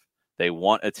aggressive. They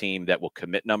want a team that will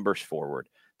commit numbers forward.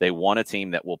 They want a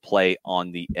team that will play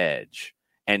on the edge,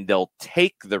 and they'll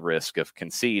take the risk of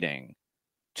conceding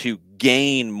to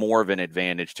gain more of an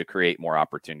advantage to create more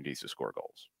opportunities to score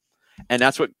goals. And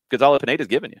that's what Gonzalo Pineda is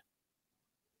giving you.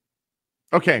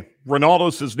 Okay.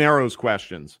 Ronaldo Cisneros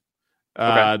questions.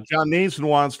 Okay. John Nason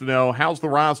wants to know, how's the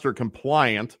roster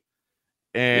compliant?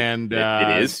 And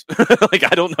it is like,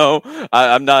 I don't know.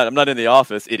 I'm not in the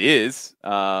office. It is.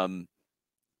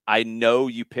 I know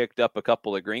you picked up a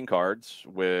couple of green cards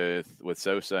with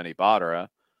Sosa and Ibarra.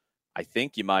 I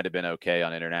think you might have been okay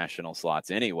on international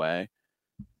slots anyway.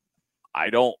 I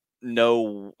don't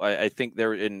know. I think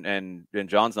there, and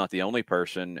John's not the only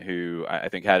person who I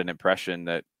think had an impression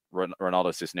that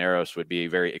Ronaldo Cisneros would be a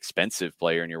very expensive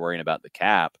player, and you're worrying about the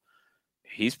cap.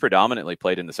 He's predominantly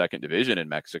played in the second division in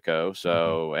Mexico,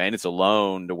 so and it's a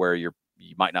loan to where you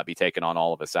might not be taking on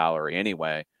all of a salary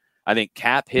anyway. I think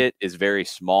cap hit is very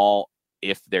small.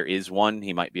 If there is one,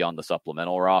 he might be on the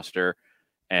supplemental roster,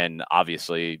 and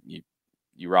obviously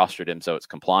you rostered him so it's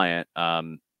compliant.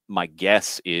 My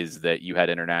guess is that you had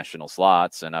international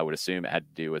slots, and I would assume it had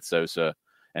to do with Sosa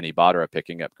and Ibarra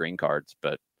picking up green cards,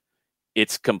 but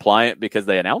it's compliant because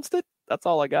they announced it. That's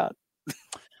all I got.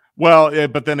 Well,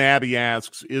 but then Abby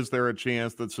asks, is there a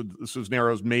chance that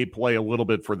Cisneros may play a little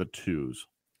bit for the twos?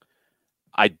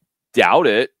 I doubt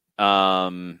it,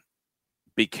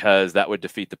 because that would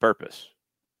defeat the purpose.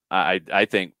 I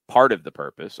think part of the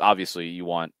purpose, obviously, you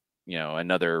want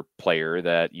another player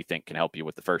that you think can help you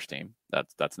with the first team.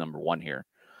 That's number one here.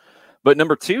 But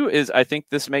number two is I think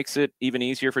this makes it even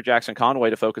easier for Jackson Conway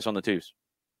to focus on the twos.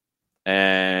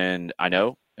 And I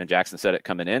know, and Jackson said it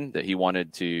coming in, that he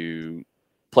wanted to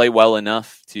play well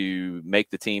enough to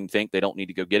make the team think they don't need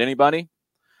to go get anybody.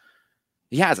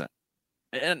 He hasn't.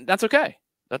 And that's okay.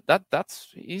 That's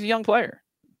he's a young player.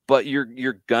 But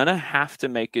you're gonna have to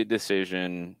make a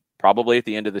decision probably at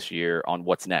the end of this year on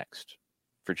what's next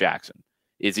for Jackson.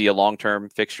 Is he a long-term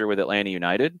fixture with Atlanta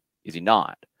United? Is he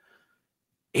not?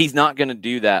 He's not going to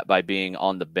do that by being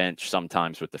on the bench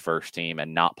sometimes with the first team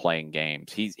and not playing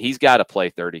games. He's got to play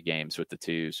 30 games with the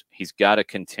twos. He's got to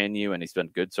continue, and he's been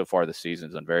good so far this season.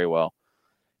 He's done very well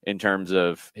in terms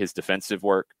of his defensive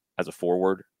work as a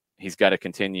forward. He's got to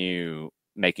continue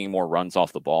making more runs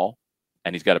off the ball,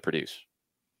 and he's got to produce.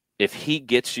 If he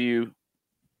gets you,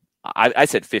 I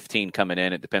said 15 coming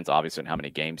in. It depends obviously on how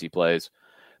many games he plays.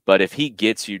 But if he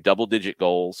gets you double-digit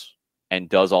goals and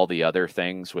does all the other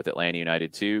things with Atlanta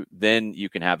United too, then you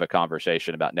can have a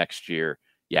conversation about next year.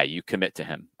 Yeah, you commit to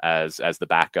him as the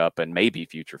backup and maybe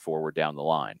future forward down the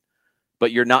line.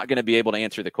 But you're not going to be able to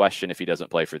answer the question if he doesn't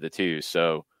play for the twos.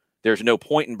 So there's no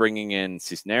point in bringing in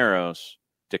Cisneros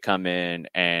to come in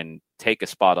and take a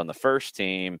spot on the first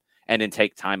team and then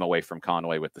take time away from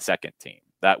Conway with the second team.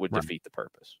 That would defeat the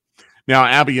purpose. Now,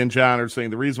 Abby and John are saying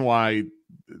the reason why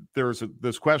there's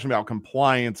this question about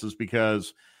compliance is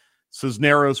because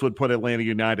Cisneros would put Atlanta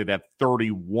United at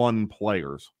 31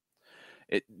 players.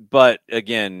 But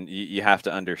again, you have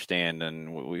to understand,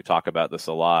 and we talk about this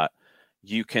a lot,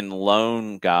 you can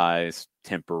loan guys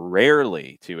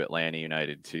temporarily to Atlanta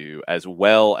United 2 as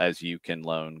well as you can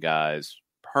loan guys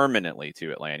permanently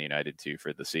to Atlanta United 2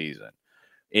 for the season.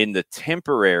 In the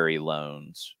temporary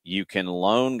loans, you can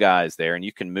loan guys there and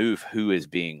you can move who is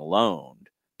being loaned,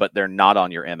 but they're not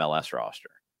on your MLS roster.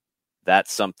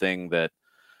 That's something that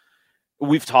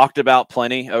we've talked about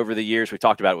plenty over the years. We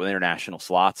talked about it with international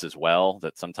slots as well,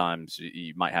 that sometimes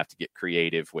you might have to get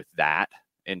creative with that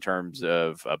in terms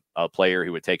of a player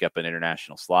who would take up an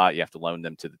international slot. You have to loan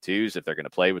them to the twos if they're going to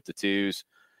play with the twos,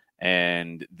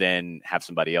 and then have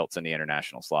somebody else in the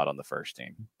international slot on the first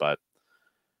team. But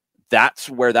that's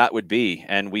where that would be.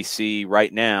 And we see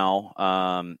right now,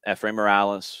 Efrain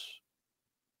Morales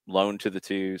loaned to the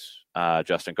twos.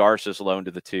 Justin Garza's loaned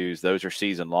to the twos. Those are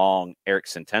season long. Eric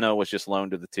Centeno was just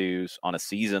loaned to the twos on a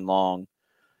season long.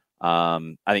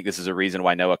 I think this is a reason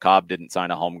why Noah Cobb didn't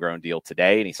sign a homegrown deal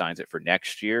today, and he signs it for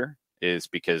next year, is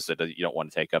because you don't want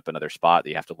to take up another spot that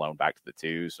you have to loan back to the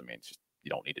twos. I mean, it's just, you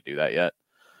don't need to do that yet.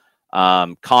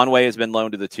 Conway has been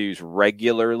loaned to the twos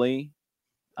regularly.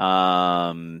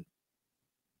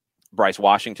 Bryce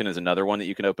Washington is another one that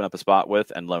you can open up a spot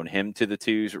with and loan him to the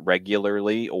twos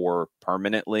regularly or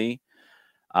permanently.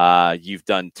 You've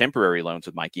done temporary loans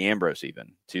with Mikey Ambrose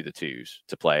even to the twos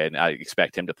to play, and I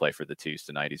expect him to play for the twos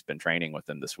tonight. He's been training with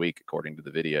them this week, according to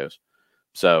the videos.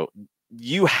 So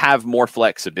you have more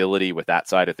flexibility with that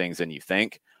side of things than you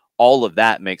think. All of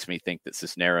that makes me think that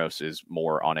Cisneros is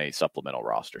more on a supplemental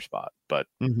roster spot. But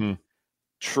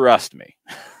trust me,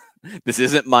 this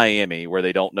isn't Miami where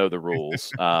they don't know the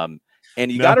rules. And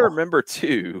you got to remember,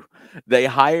 too, they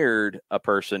hired a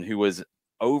person who was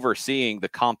overseeing the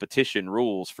competition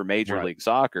rules for Major League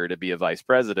Soccer to be a vice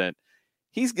president.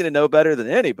 He's going to know better than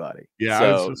anybody. Yeah,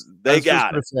 so they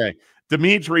got it. Say,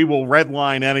 Dimitri will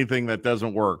redline anything that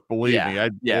doesn't work. Believe me.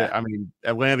 I mean,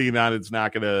 Atlanta United's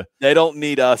not going to. They don't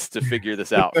need us to figure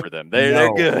this out for them.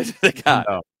 They're good. They got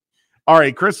it. All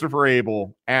right, Christopher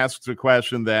Abel asks a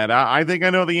question that I think I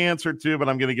know the answer to, but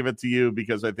I'm going to give it to you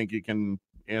because I think you can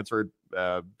answer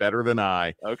it better than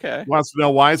I. Okay. He wants to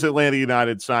know, why is Atlanta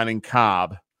United signing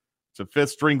Cobb? It's a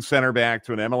fifth-string center back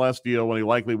to an MLS deal when he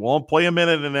likely won't play a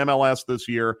minute in MLS this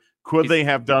year. Could they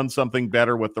have done something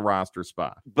better with the roster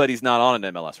spot? But he's not on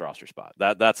an MLS roster spot.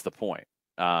 That's the point.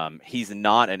 He's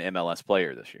not an MLS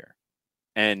player this year.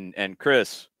 And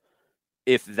Chris,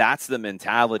 if that's the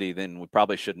mentality, then we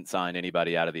probably shouldn't sign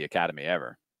anybody out of the academy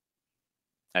ever.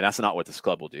 And that's not what this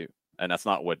club will do. And that's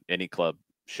not what any club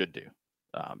should do,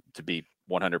 to be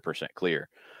 100% clear.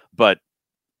 But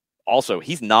also,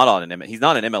 he's not an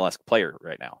MLS player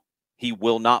right now. He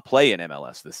will not play in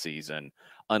MLS this season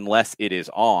unless it is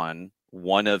on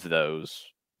one of those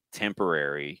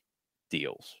temporary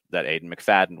deals that Aiden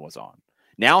McFadden was on.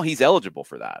 Now he's eligible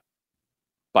for that,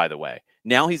 by the way.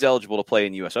 Now he's eligible to play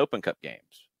in U.S. Open Cup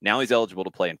games. Now he's eligible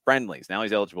to play in friendlies. Now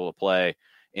he's eligible to play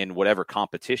in whatever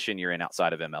competition you're in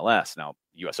outside of MLS. Now,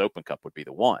 U.S. Open Cup would be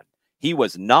the one. He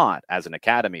was not as an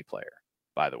academy player,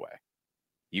 by the way.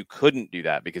 You couldn't do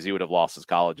that because he would have lost his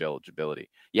college eligibility.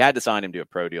 You had to sign him to a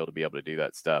pro deal to be able to do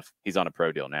that stuff. He's on a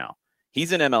pro deal now.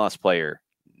 He's an MLS player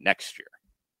next year,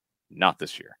 not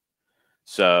this year.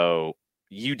 So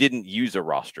you didn't use a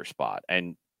roster spot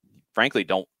and frankly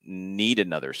don't need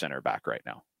another center back right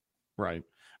now. Right.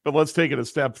 But let's take it a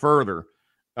step further.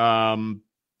 Now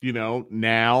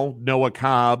Noah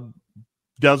Cobb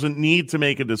doesn't need to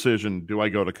make a decision. Do I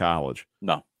go to college?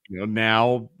 No.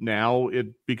 Now it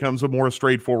becomes a more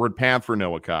straightforward path for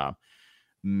Noah Cobb.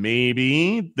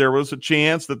 Maybe there was a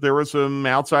chance that there was some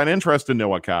outside interest in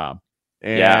Noah Cobb.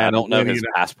 And I don't know his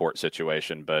passport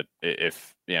situation, but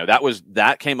if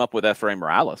that came up with Efrain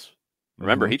Morales.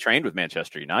 Remember, he trained with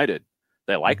Manchester United.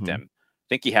 They liked him. I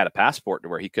think he had a passport to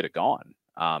where he could have gone.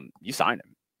 You sign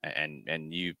him,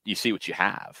 and you see what you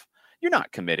have. You're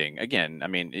not committing again. I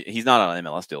mean, he's not on an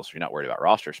MLS deal, so you're not worried about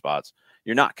roster spots.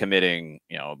 You're not committing,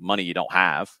 money you don't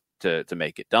have to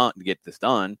make it done, to get this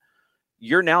done.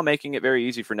 You're now making it very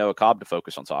easy for Noah Cobb to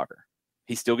focus on soccer.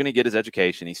 He's still going to get his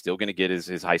education. He's still going to get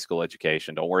his high school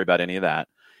education. Don't worry about any of that.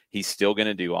 He's still going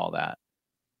to do all that.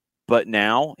 But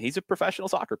now he's a professional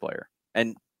soccer player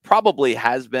and probably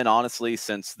has been, honestly,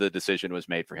 since the decision was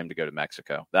made for him to go to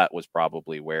Mexico. That was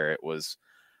probably where it was.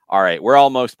 All right, we're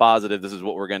almost positive this is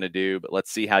what we're going to do, but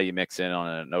let's see how you mix in on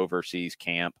an overseas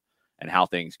camp and how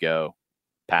things go.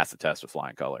 Pass the test with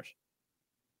flying colors.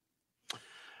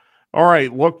 All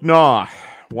right, Look Nah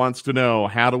wants to know,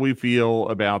 how do we feel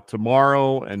about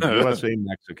tomorrow and USA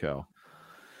Mexico?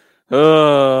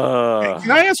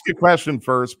 Can I ask a question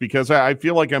first? Because I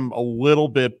feel like I'm a little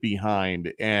bit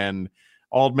behind, and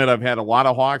I'll admit I've had a lot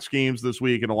of Hawks games this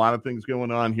week and a lot of things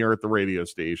going on here at the radio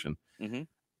station. Mm-hmm.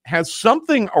 Has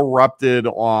something erupted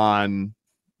on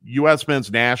U.S.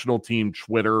 men's national team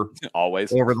Twitter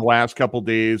always over the last couple of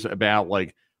days about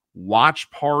like watch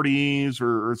parties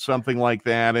or something like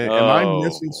that? Am I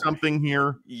missing something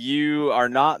here? You are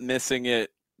not missing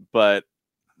it, but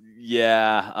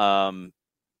yeah,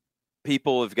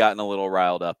 people have gotten a little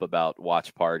riled up about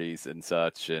watch parties and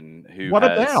such, and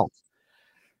about?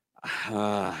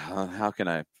 How can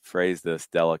I phrase this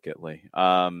delicately?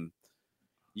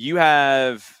 You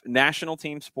have national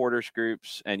team supporters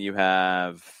groups and you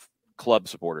have club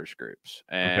supporters groups,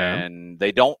 and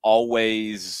they don't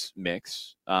always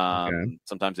mix.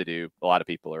 Sometimes they do. A lot of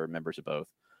people are members of both.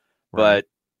 Right. But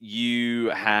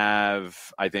you have,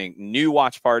 I think, new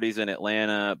watch parties in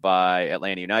Atlanta by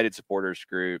Atlanta United supporters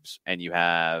groups, and you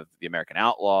have the American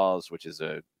Outlaws, which is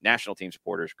a national team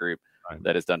supporters group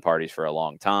that has done parties for a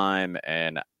long time.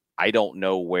 And I don't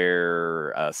know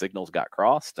where signals got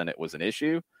crossed and it was an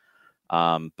issue,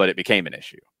 but it became an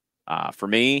issue. For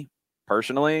me,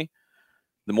 personally,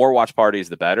 the more watch parties,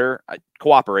 the better.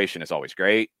 Cooperation is always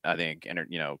great. I think,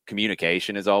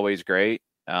 communication is always great.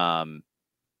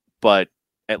 But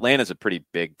Atlanta's a pretty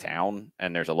big town,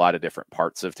 and there's a lot of different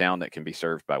parts of town that can be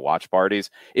served by watch parties.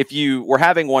 If you were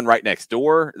having one right next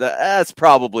door, that's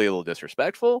probably a little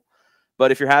disrespectful.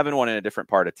 But if you're having one in a different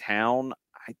part of town,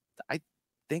 I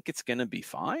think it's going to be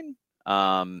fine.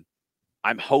 I'm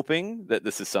hoping that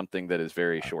this is something that is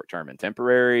very short-term and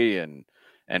temporary and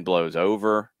blows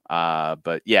over.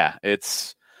 But yeah,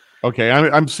 it's okay.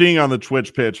 I'm seeing on the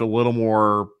Twitch pitch a little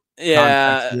more.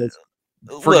 Yeah.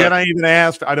 Forget I even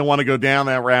asked. I don't want to go down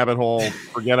that rabbit hole.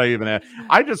 Forget I even asked.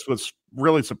 I just was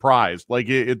really surprised. Like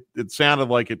it sounded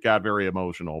like it got very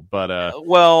emotional. But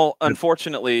well,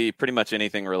 unfortunately, pretty much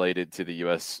anything related to the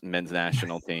U.S. men's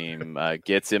national team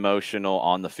gets emotional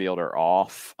on the field or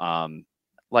off.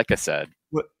 Like I said,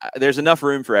 there's enough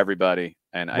room for everybody,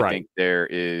 and I think there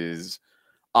is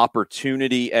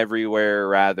opportunity everywhere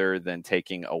rather than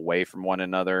taking away from one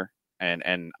another.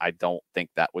 And I don't think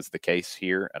that was the case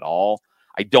here at all.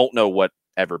 I don't know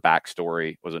whatever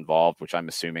backstory was involved, which I'm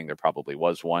assuming there probably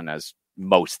was one, as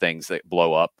most things that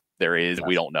blow up there is. Yeah.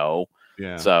 We don't know.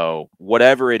 Yeah. So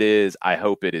whatever it is, I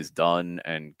hope it is done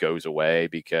and goes away,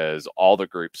 because all the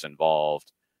groups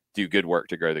involved do good work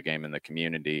to grow the game in the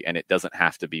community, and it doesn't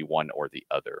have to be one or the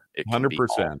other. It can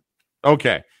 100%.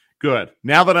 Okay, good.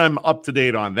 Now that I'm up to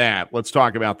date on that, let's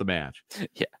talk about the match.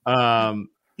 Yeah.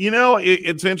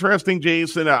 It's interesting,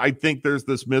 Jason. I think there's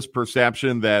this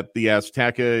misperception that the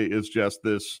Azteca is just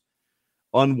this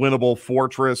unwinnable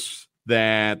fortress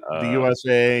that the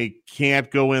USA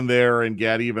can't go in there and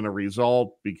get even a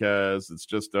result because it's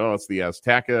just, it's the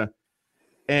Azteca.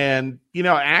 And,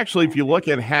 actually, if you look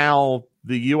at how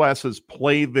the U.S. has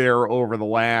played there over the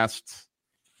last,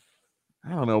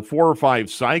 4 or 5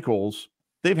 cycles,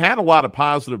 they've had a lot of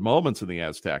positive moments in the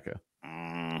Azteca.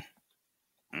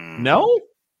 No?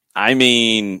 I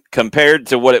mean, compared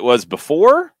to what it was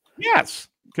before? Yes,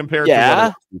 compared to what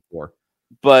it was before.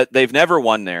 But they've never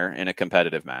won there in a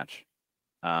competitive match.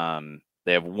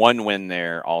 They have one win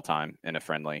there all time in a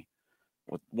friendly,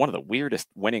 with one of the weirdest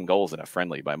winning goals in a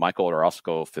friendly by Michael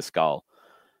Orozco Fiscal.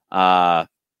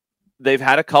 They've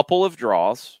had a couple of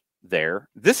draws there.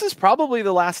 This is probably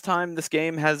the last time this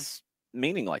game has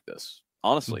meaning like this,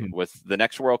 honestly. With the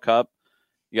next World Cup,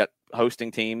 you got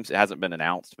hosting teams. It hasn't been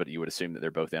announced, but you would assume that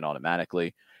they're both in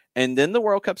automatically. And then the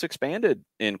World Cup's expanded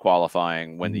in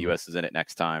qualifying when the U.S. is in it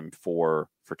next time for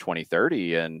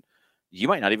 2030. And you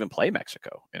might not even play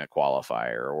Mexico in a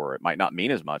qualifier, or it might not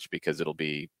mean as much because it'll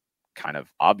be kind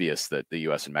of obvious that the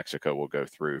U.S. and Mexico will go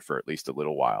through for at least a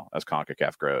little while as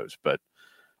CONCACAF grows. But,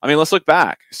 I mean, let's look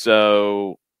back.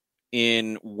 So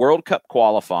in World Cup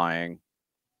qualifying,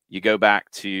 you go back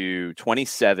to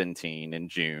 2017 in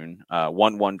June,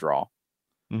 1-1 draw.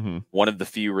 One of the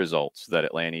few results that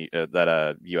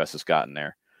U.S. has gotten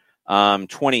there.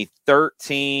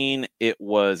 2013, it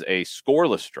was a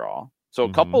scoreless draw. So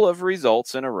a couple of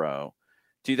results in a row.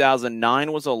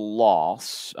 2009 was a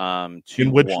loss. In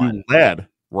which you led,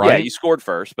 right? Yeah, you scored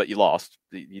first, but you lost.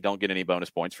 You don't get any bonus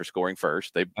points for scoring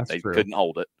first. They couldn't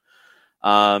hold it.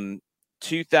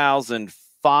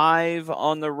 2005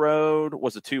 on the road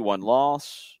was a 2-1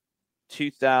 loss.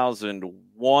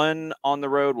 2001 on the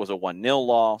road was a 1-0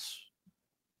 loss.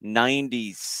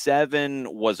 97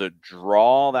 was a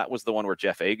draw. That was the one where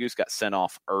Jeff Agus got sent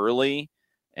off early,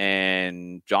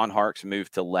 and John Harkes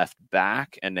moved to left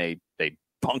back, and they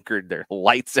bunkered their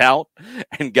lights out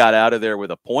and got out of there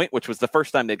with a point, which was the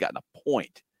first time they'd gotten a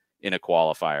point in a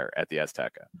qualifier at the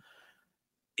Azteca.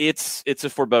 It's a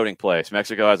foreboding place.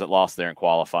 Mexico hasn't lost there in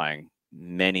qualifying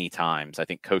many times. I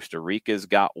think Costa Rica's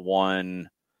got one.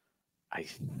 I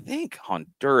think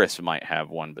Honduras might have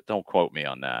one, but don't quote me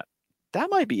on that. That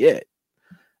might be it.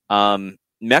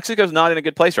 Mexico's not in a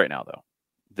good place right now, though.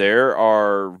 There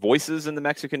are voices in the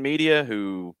Mexican media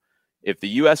who, if the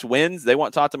U.S. wins, they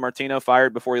want Tata Martino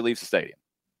fired before he leaves the stadium.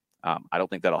 I don't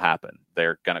think that'll happen.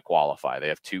 They're going to qualify. They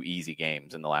have 2 easy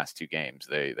games in the last 2 games.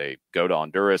 They go to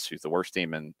Honduras, who's the worst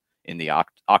team in the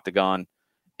octagon,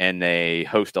 and they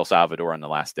host El Salvador on the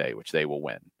last day, which they will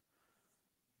win.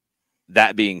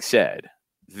 That being said,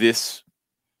 this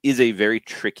is a very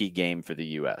tricky game for the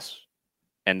U.S.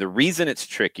 And the reason it's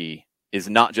tricky is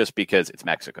not just because it's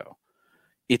Mexico.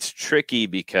 it's tricky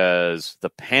because the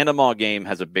Panama game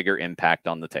has a bigger impact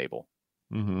on the table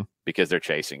because they're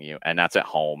chasing you, and that's at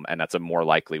home, and that's a more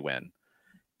likely win.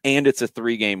 And it's a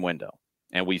 3-game window.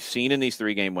 And we've seen in these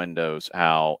 3-game windows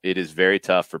how it is very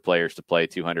tough for players to play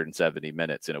 270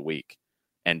 minutes in a week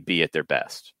and be at their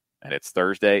best. And it's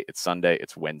Thursday, it's Sunday,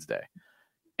 it's Wednesday.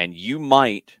 And you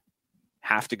might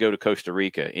have to go to Costa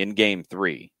Rica in game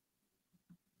 3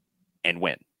 and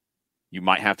win. You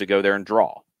might have to go there and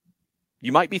draw.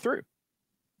 You might be through.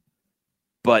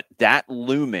 But that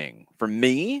looming, for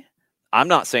me, I'm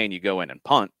not saying you go in and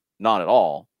punt, not at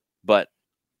all, but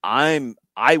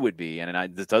I would be,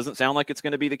 and this doesn't sound like it's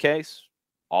going to be the case.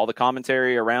 All the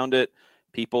commentary around it,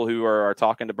 people who are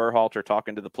talking to Berhalter,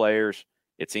 talking to the players,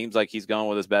 it seems like he's going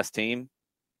with his best team.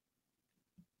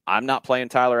 I'm not playing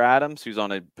Tyler Adams, who's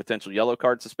on a potential yellow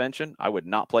card suspension. I would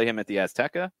not play him at the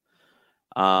Azteca.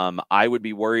 I would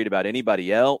be worried about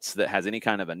anybody else that has any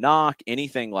kind of a knock,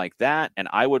 anything like that, and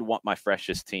I would want my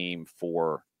freshest team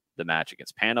for the match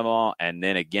against Panama. And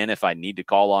then again, if I need to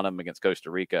call on them against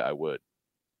Costa Rica, I would.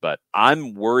 But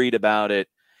I'm worried about it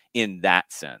in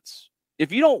that sense.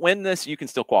 If you don't win this, you can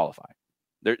still qualify.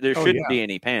 There shouldn't be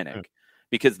any panic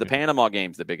because the Panama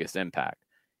game's the biggest impact.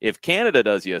 If Canada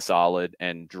does you a solid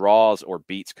and draws or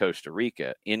beats Costa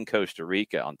Rica in Costa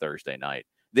Rica on Thursday night,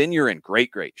 then you're in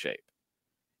great, great shape.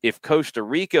 If Costa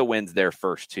Rica wins their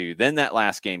first 2, then that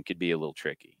last game could be a little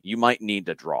tricky. You might need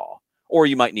to draw, or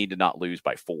you might need to not lose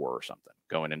by 4 or something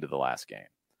going into the last game.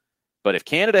 But if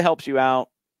Canada helps you out,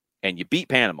 and you beat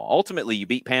Panama, ultimately you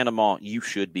beat Panama, you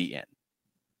should be in.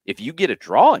 If you get a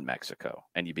draw in Mexico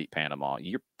and you beat Panama,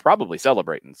 you're probably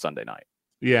celebrating Sunday night.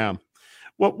 Yeah.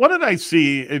 Well, what did I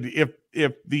see? If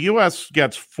the U.S.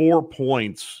 gets 4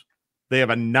 points, they have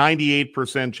a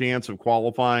 98% chance of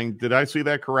qualifying. Did I see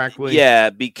that correctly? Yeah,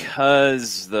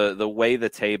 because the way the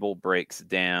table breaks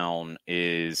down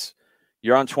is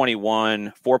you're on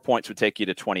 21, 4 points would take you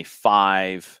to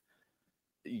 25.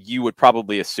 You would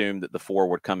probably assume that the 4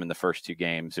 would come in the first 2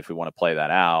 games if we want to play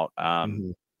that out.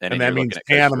 And that means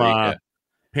Panama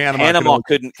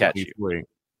couldn't catch you.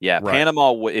 Yeah, right.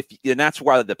 Panama. And that's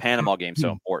why the Panama game's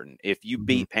so important. If you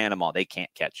beat Panama, they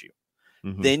can't catch you.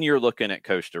 Then you're looking at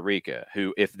Costa Rica,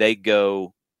 who if they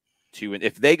go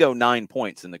 9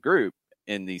 points in the group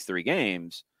in these 3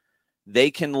 games, they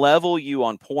can level you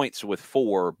on points with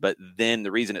 4. But then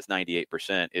the reason it's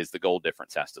 98% is the goal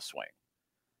difference has to swing.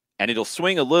 And it'll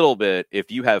swing a little bit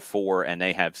if you have 4 and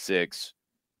they have 6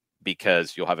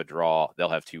 because you'll have a draw. They'll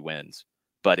have 2 wins.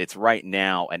 But it's right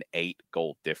now an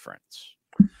 8-goal difference.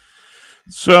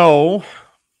 So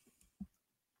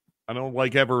I don't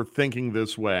like ever thinking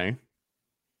this way.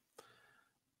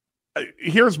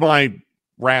 Here's my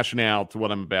rationale to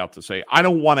what I'm about to say. I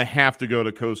don't want to have to go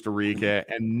to Costa Rica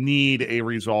and need a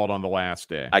result on the last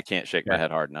day. I can't shake my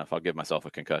head hard enough. I'll give myself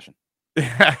a concussion.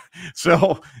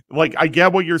 So, I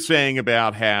get what you're saying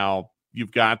about how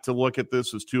you've got to look at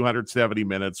this as 270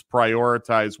 minutes,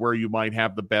 prioritize where you might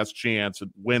have the best chance at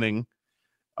winning.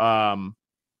 If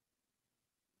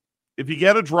you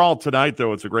get a draw tonight,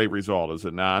 though, it's a great result, is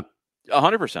it not?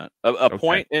 100%. A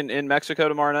point in Mexico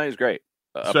tomorrow night is great.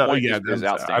 Is outstanding.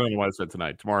 I don't know why I said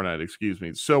tonight. Tomorrow night, excuse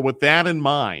me. So with that in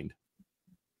mind,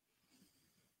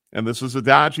 and this is a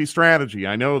dodgy strategy,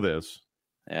 I know this.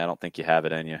 Yeah, I don't think you have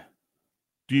it in you.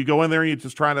 Do you go in there and you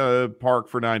just try to park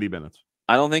for 90 minutes?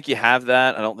 I don't think you have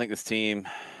that. I don't think this team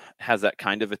has that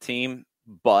kind of a team,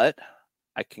 but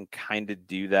I can kind of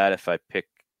do that if I pick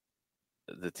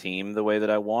the team the way that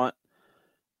I want.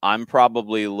 I'm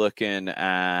probably looking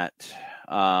at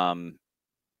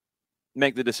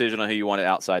make the decision on who you want at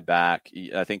outside back.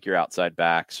 I think your outside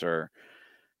backs are,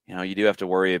 you do have to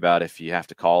worry about if you have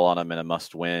to call on them in a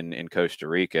must-win in Costa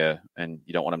Rica, and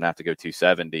you don't want them to have to go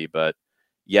 270, but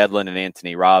Yedlin and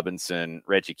Anthony Robinson,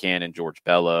 Reggie Cannon, George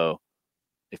Bello.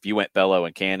 If you went Bello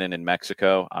and Cannon in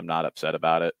Mexico, I'm not upset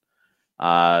about it.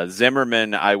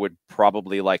 Zimmerman, I would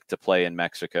probably like to play in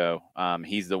Mexico.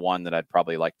 He's the one that I'd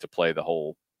probably like to play the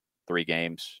whole 3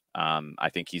 games. I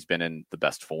think he's been in the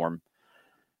best form.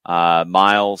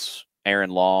 Miles, Aaron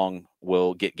Long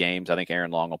will get games. I think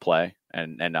Aaron Long will play,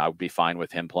 and I would be fine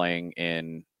with him playing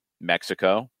in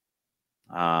Mexico.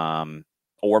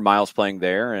 Or Miles playing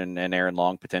there and Aaron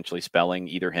Long potentially spelling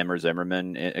either him or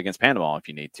Zimmerman against Panama if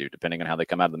you need to, depending on how they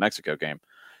come out of the Mexico game.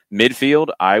 Midfield,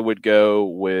 I would go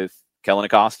with Kellen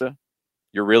Acosta.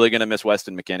 You're really going to miss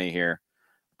Weston McKennie here.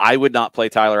 I would not play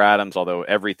Tyler Adams, although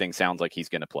everything sounds like he's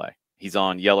going to play. He's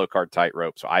on yellow card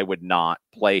tightrope, so I would not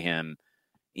play him.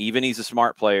 Even he's a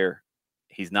smart player,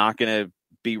 he's not going to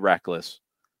be reckless.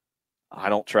 I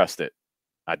don't trust it.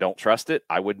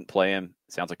 I wouldn't play him.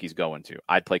 Sounds like he's going to.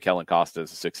 I'd play Kellen Costa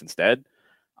as a 6 instead.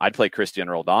 I'd play Christian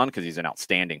Roldan because he's in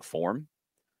outstanding form.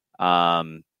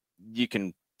 You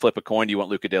can flip a coin. Do you want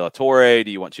Luca De La Torre?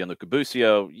 Do you want Gianluca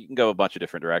Busio? You can go a bunch of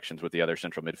different directions with the other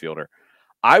central midfielder.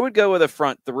 I would go with a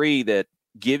front three that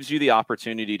gives you the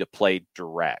opportunity to play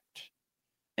direct.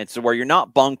 And so where you're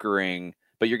not bunkering,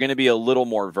 but you're going to be a little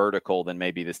more vertical than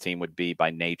maybe this team would be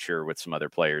by nature with some other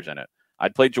players in it.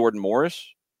 I'd play Jordan Morris.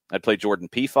 I'd play Jordan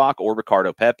Pefok or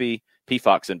Ricardo Pepi.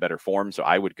 Pefok's in better form, so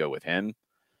I would go with him.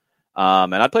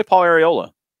 And I'd play Paul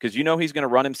Areola because you know he's going to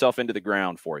run himself into the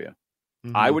ground for you.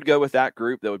 Mm-hmm. I would go with that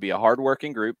group that would be a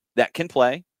hardworking group that can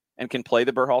play and can play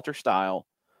the Berhalter style,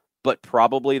 but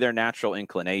probably their natural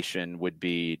inclination would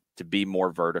be to be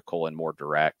more vertical and more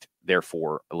direct,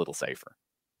 therefore a little safer.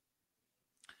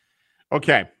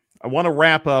 Okay. I want to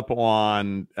wrap up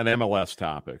on an MLS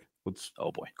topic. Let's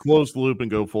close the loop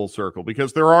and go full circle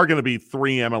because there are going to be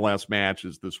 3 MLS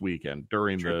matches this weekend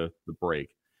during the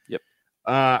break. Yep.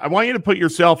 I want you to put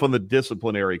yourself on the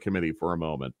disciplinary committee for a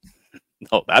moment.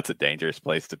 Oh, that's a dangerous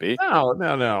place to be. No.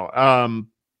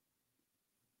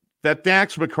 That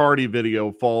Dax McCarty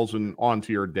video falls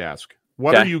onto your desk.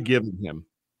 What are you giving him?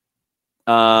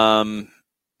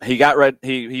 He got red.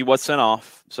 He was sent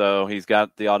off, so he's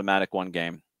got the automatic 1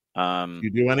 game.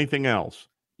 You do anything else?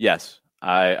 Yes,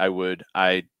 I would.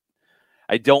 I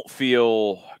don't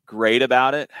feel great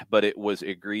about it, but it was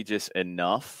egregious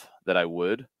enough that I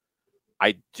would.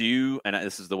 I do, and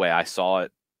this is the way I saw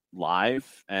it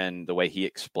live and the way he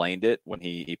explained it when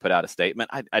he put out a statement.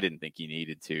 I didn't think he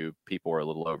needed to. People were a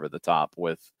little over the top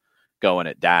with going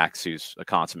at Dax, who's a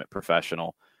consummate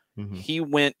professional. Mm-hmm. He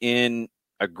went in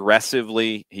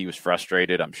aggressively. He was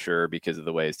frustrated, I'm sure, because of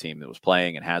the way his team was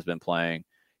playing and has been playing.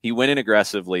 He went in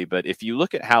aggressively, but if you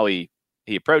look at how he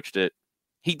approached it,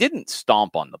 he didn't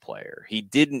stomp on the player. He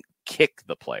didn't kick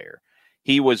the player.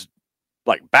 He was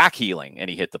like backheeling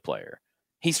and he hit the player.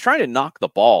 He's trying to knock the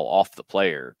ball off the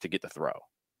player to get the throw.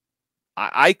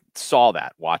 I saw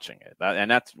that watching it,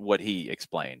 and that's what he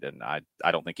explained, and I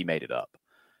don't think he made it up.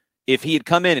 If he had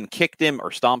come in and kicked him or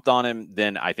stomped on him,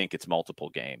 then I think it's multiple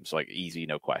games, like easy,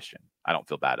 no question. I don't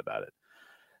feel bad about it.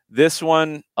 This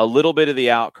one, a little bit of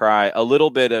the outcry, a little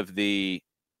bit of the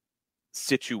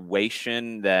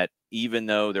situation that even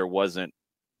though there wasn't,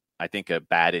 I think, a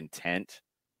bad intent,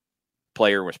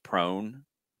 player was prone.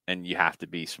 And you have to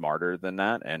be smarter than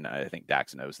that. And I think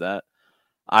Dax knows that.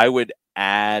 I would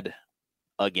add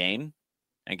a game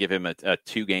and give him a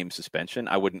 2-game suspension.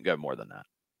 I wouldn't go more than that.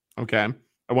 Okay.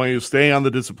 I want you to stay on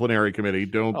the disciplinary committee.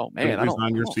 Don't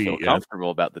resign your seat. I don't feel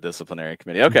comfortable about the disciplinary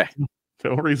committee. Okay.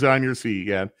 Don't resign your seat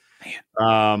yet.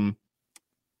 Man.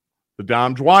 The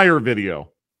Dom Dwyer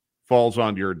video falls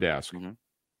onto your desk. Mm-hmm.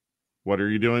 What are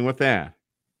you doing with that?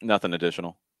 Nothing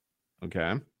additional.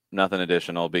 Okay. Nothing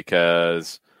additional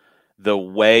because the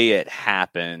way it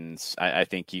happens, I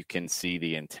think you can see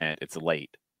the intent. It's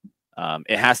late.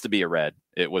 It has to be a red.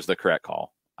 It was the correct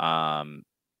call.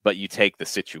 But you take the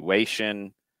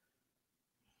situation,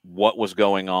 what was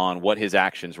going on, what his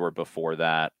actions were before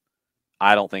that.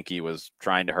 I don't think he was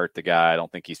trying to hurt the guy. I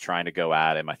don't think he's trying to go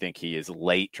at him. I think he is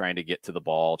late trying to get to the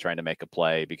ball, trying to make a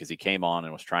play because he came on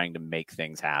and was trying to make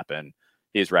things happen.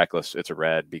 He is reckless. It's a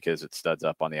red because it studs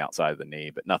up on the outside of the knee,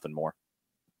 but nothing more.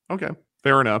 Okay,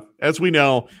 fair enough. As we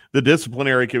know, the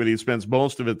disciplinary committee spends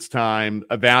most of its time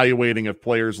evaluating if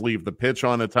players leave the pitch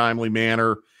on a timely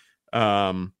manner.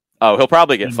 He'll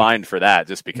probably get fined for that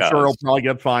just because. I'm sure he'll probably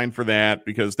get fined for that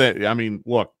because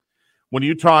look, when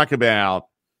you talk about,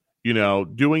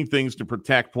 doing things to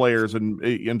protect players and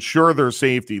ensure their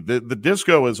safety, the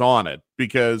disco is on it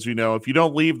because, if you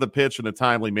don't leave the pitch in a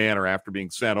timely manner after being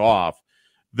sent off,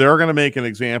 they're going to make an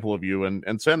example of you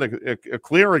and send a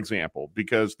clear example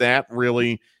because that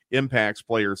really impacts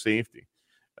player safety.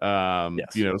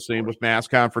 Same with mass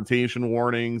confrontation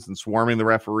warnings and swarming the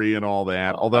referee and all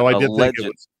that. Although I did think it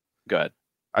was good.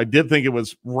 I did think it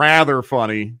was rather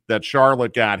funny that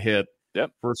Charlotte got hit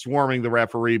for swarming the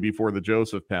referee before the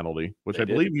Joseph penalty, which I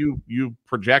believe you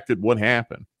projected would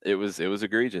happen. It was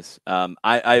egregious.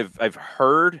 I've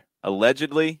heard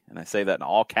allegedly, and I say that in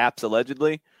all caps,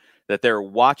 allegedly, that they're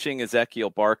watching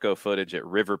Ezequiel Barco footage at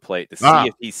River Plate to see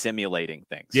if he's simulating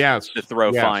things. Yes. To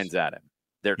throw fines at him.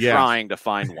 They're trying to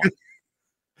find one.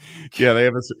 Yeah, they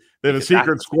have a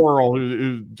secret squirrel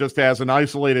who just has an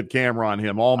isolated camera on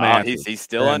him. All matches. He's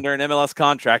still under an MLS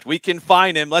contract. We can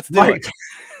find him. Let's do it.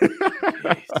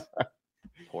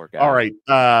 Poor guy. All right.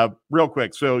 Real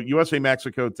quick. So USA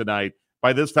Mexico tonight.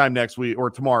 By this time next week, or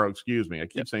tomorrow, excuse me. I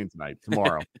keep saying tonight.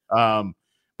 Tomorrow.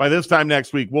 By this time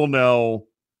next week, we'll know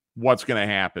what's going to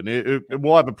happen.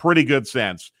 We'll have a pretty good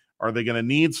sense. Are they going to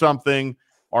need something?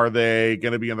 Are they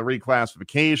going to be in the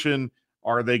reclassification?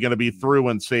 Are they going to be through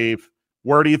and safe?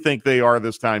 Where do you think they are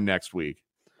this time next week?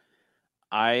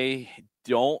 I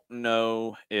don't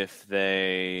know if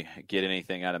they get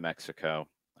anything out of Mexico.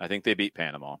 I think they beat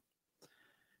Panama.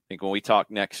 I think when we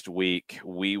talk next week,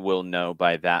 we will know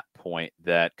by that point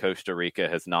that Costa Rica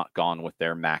has not gone with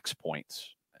their max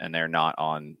points, and they're not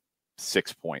on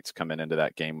 6 points coming into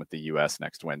that game with the U.S.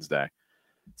 next Wednesday.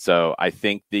 So I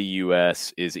think the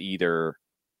U.S. is either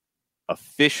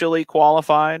officially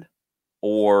qualified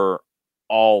or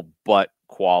all but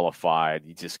qualified.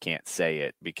 You just can't say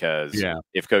it because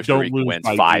if Costa Rica wins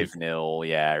 5-0,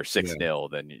 or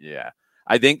 6-0, then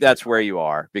I think that's where you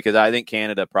are, because I think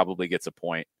Canada probably gets a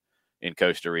point in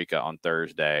Costa Rica on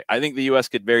Thursday. I think the U.S.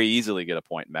 could very easily get a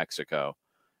point in Mexico.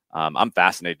 I'm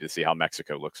fascinated to see how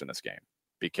Mexico looks in this game,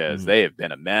 because they have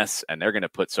been a mess, and they're going to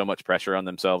put so much pressure on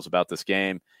themselves about this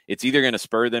game. It's either going to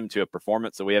spur them to a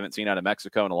performance that we haven't seen out of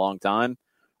Mexico in a long time,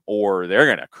 or they're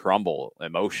going to crumble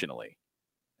emotionally.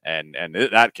 And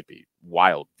that could be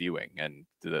wild viewing, and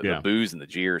the boos and the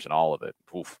jeers and all of it.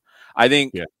 Oof. I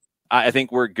think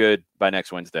we're good by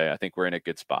next Wednesday. I think we're in a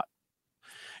good spot.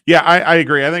 Yeah, I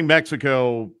agree. I think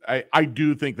Mexico, I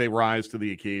do think they rise to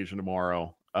the occasion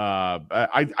tomorrow.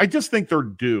 I just think they're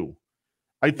due.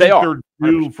 I think they're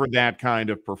due for that kind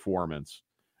of performance.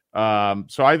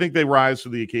 So I think they rise to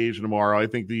the occasion tomorrow. I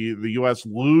think the U.S.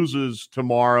 loses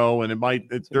tomorrow, and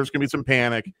there's going to be some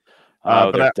panic.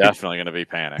 There's definitely going to be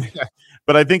panic.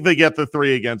 But I think they get the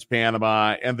 3 against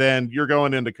Panama, and then you're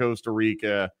going into Costa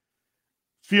Rica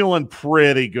feeling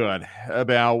pretty good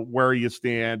about where you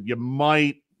stand. You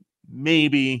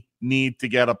maybe need to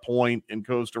get a point in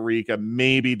Costa Rica,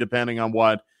 maybe depending on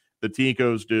what the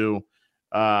Ticos do.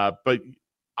 But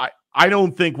I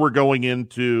don't think we're going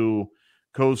into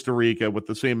Costa Rica with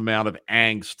the same amount of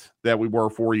angst that we were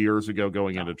 4 years ago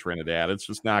going into Trinidad. It's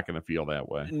just not going to feel that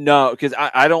way. No, because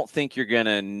I don't think you're going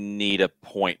to need a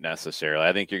point necessarily.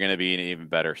 I think you're going to be in an even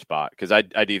better spot, because I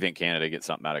do think Canada gets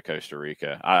something out of Costa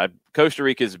Rica. Costa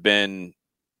Rica's been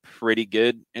pretty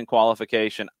good in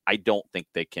qualification. I don't think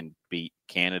they can beat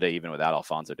Canada even without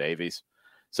Alphonso Davies.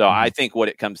 So I think what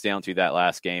it comes down to that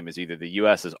last game is either the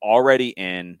U.S. is already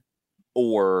in,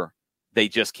 or they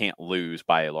just can't lose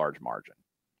by a large margin.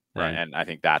 Right. And I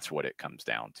think that's what it comes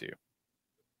down to.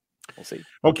 We'll see.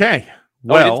 Okay.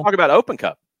 Well, we didn't talk about Open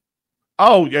Cup.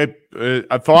 Oh,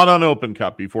 a thought on Open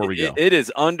Cup before we go. It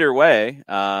is underway.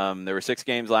 There were 6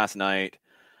 games last night.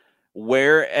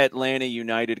 Where Atlanta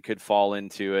United could fall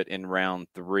into it in round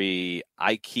 3,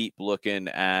 I keep looking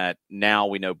at, now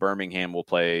we know Birmingham will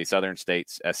play Southern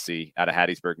States SC out of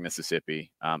Hattiesburg,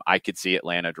 Mississippi. I could see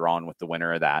Atlanta drawn with the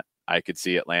winner of that. I could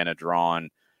see Atlanta drawn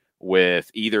with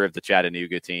either of the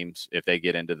Chattanooga teams if they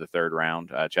get into the third round,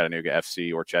 Chattanooga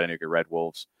FC or Chattanooga Red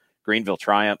Wolves. Greenville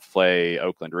Triumph play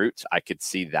Oakland Roots. I could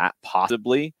see that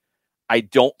possibly. I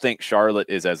don't think Charlotte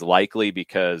is as likely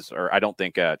I don't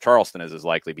think Charleston is as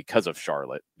likely because of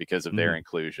Charlotte, because of their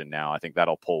inclusion now. I think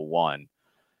that'll pull one.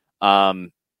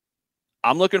 I'm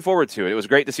looking forward to it. It was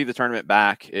great to see the tournament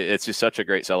back. It's just such a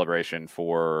great celebration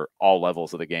for all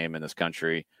levels of the game in this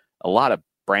country. A lot of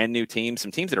brand new teams,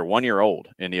 some teams that are 1 year old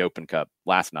in the Open Cup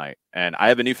last night. And I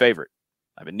have a new favorite.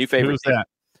 Who's that?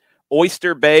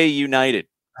 Oyster Bay United.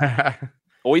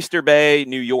 Oyster Bay,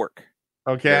 New York.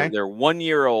 Okay. They're 1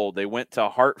 year old. They went to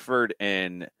Hartford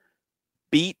and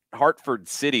beat Hartford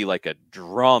City like a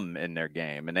drum in their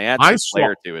game. And they had some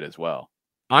flair to it as well.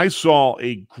 I saw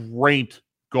a great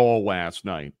goal last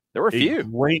night. There were a few.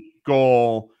 Great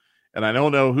goal. And I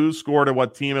don't know who scored or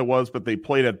what team it was, but they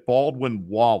played at Baldwin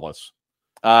Wallace.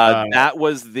 That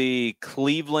was the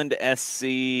Cleveland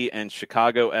SC and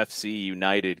Chicago FC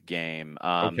United game.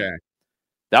 Okay.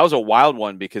 That was a wild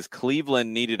one because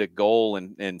Cleveland needed a goal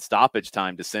in stoppage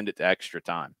time to send it to extra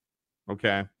time.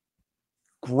 Okay.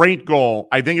 Great goal.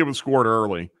 I think it was scored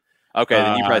early. Okay,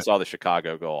 then you probably saw the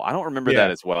Chicago goal. I don't remember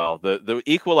that as well. The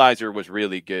equalizer was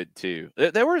really good too.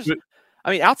 There was,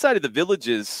 outside of the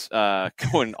Villages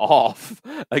going off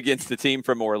against the team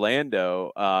from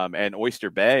Orlando and Oyster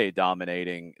Bay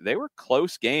dominating, they were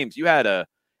close games. You had a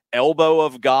elbow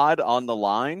of God on the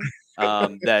line.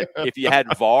 That if you had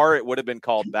VAR, it would have been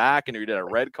called back, and you did a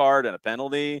red card and a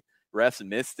penalty. Refs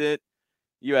missed it.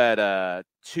 You had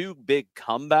 2 big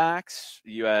comebacks.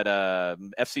 You had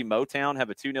FC Motown have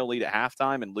a 2-0 lead at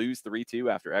halftime and lose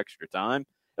 3-2 after extra time.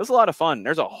 It was a lot of fun.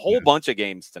 There's a whole bunch of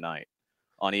games tonight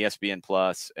on ESPN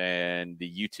Plus and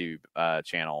the YouTube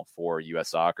channel for U.S.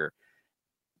 Soccer.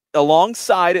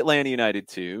 Alongside Atlanta United,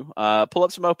 too, pull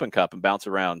up some Open Cup and bounce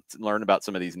around and learn about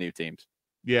some of these new teams.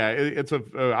 Yeah,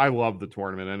 I love the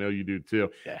tournament. I know you do too.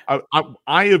 Yeah.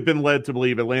 I have been led to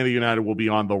believe Atlanta United will be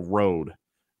on the road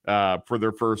for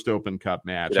their first Open Cup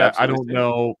match. It I don't absolutely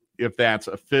know if that's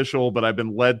official, but I've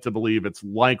been led to believe it's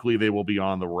likely they will be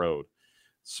on the road.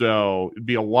 So it'd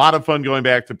be a lot of fun going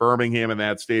back to Birmingham in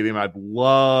that stadium. I'd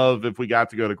love if we got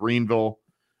to go to Greenville.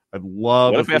 I'd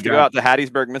love What if we have to go out to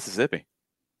Hattiesburg, Mississippi?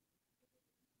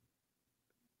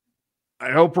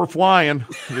 I hope we're flying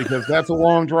because that's a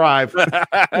long drive.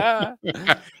 I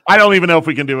don't even know if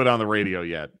we can do it on the radio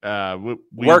yet.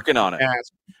 Working on it.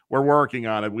 We're working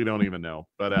on it. We don't even know.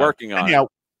 But working on it.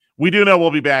 We do know we'll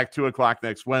be back 2:00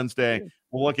 next Wednesday.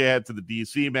 We'll look ahead to the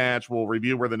DC match. We'll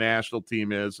review where the national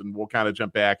team is, and we'll kind of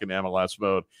jump back into MLS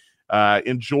mode.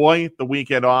 Enjoy the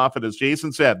weekend off. And as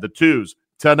Jason said, the twos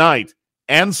tonight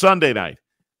and Sunday night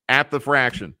at the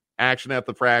Fraction. Action at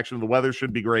the Fraction. The weather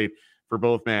should be great for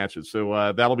both matches.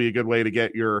 So that'll be a good way to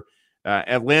get your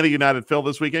Atlanta United fill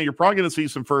this weekend. You're probably going to see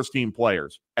some first-team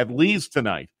players, at least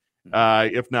tonight,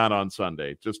 if not on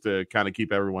Sunday, just to kind of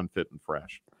keep everyone fit and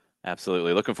fresh.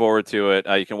 Absolutely. Looking forward to it.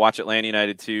 You can watch Atlanta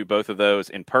United 2, both of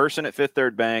those in person at Fifth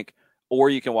Third Bank,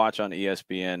 or you can watch on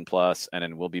ESPN Plus, and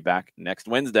then we'll be back next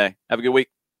Wednesday. Have a good week.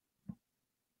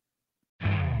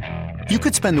 You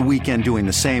could spend the weekend doing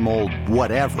the same old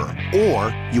whatever,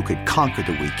 or you could conquer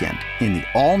the weekend in the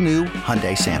all-new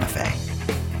Hyundai Santa Fe.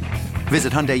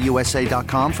 Visit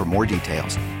HyundaiUSA.com for more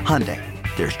details. Hyundai,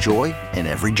 there's joy in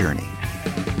every journey.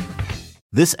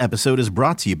 This episode is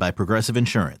brought to you by Progressive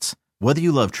Insurance. Whether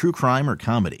you love true crime or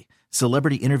comedy,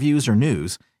 celebrity interviews or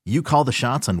news, you call the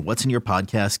shots on what's in your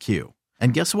podcast queue.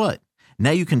 And guess what? Now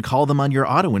you can call them on your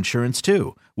auto insurance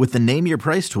too with the Name Your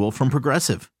Price tool from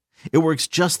Progressive. It works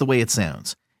just the way it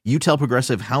sounds. You tell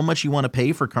Progressive how much you want to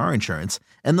pay for car insurance,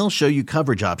 and they'll show you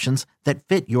coverage options that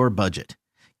fit your budget.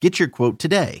 Get your quote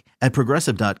today at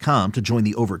Progressive.com to join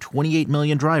the over 28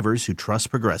 million drivers who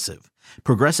trust Progressive.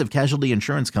 Progressive Casualty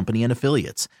Insurance Company and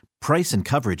Affiliates. Price and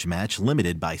coverage match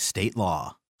limited by state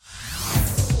law.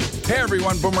 Hey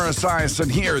everyone, Boomer Esiason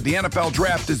here. The NFL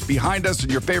Draft is behind us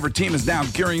and your favorite team is now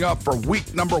gearing up for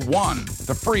week number 1.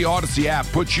 The free Odyssey app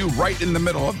puts you right in the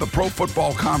middle of the pro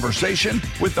football conversation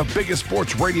with the biggest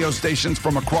sports radio stations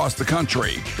from across the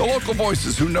country. The local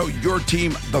voices who know your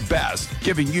team the best,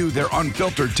 giving you their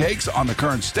unfiltered takes on the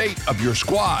current state of your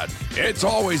squad. It's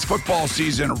always football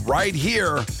season right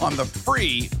here on the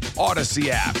free Odyssey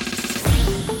app.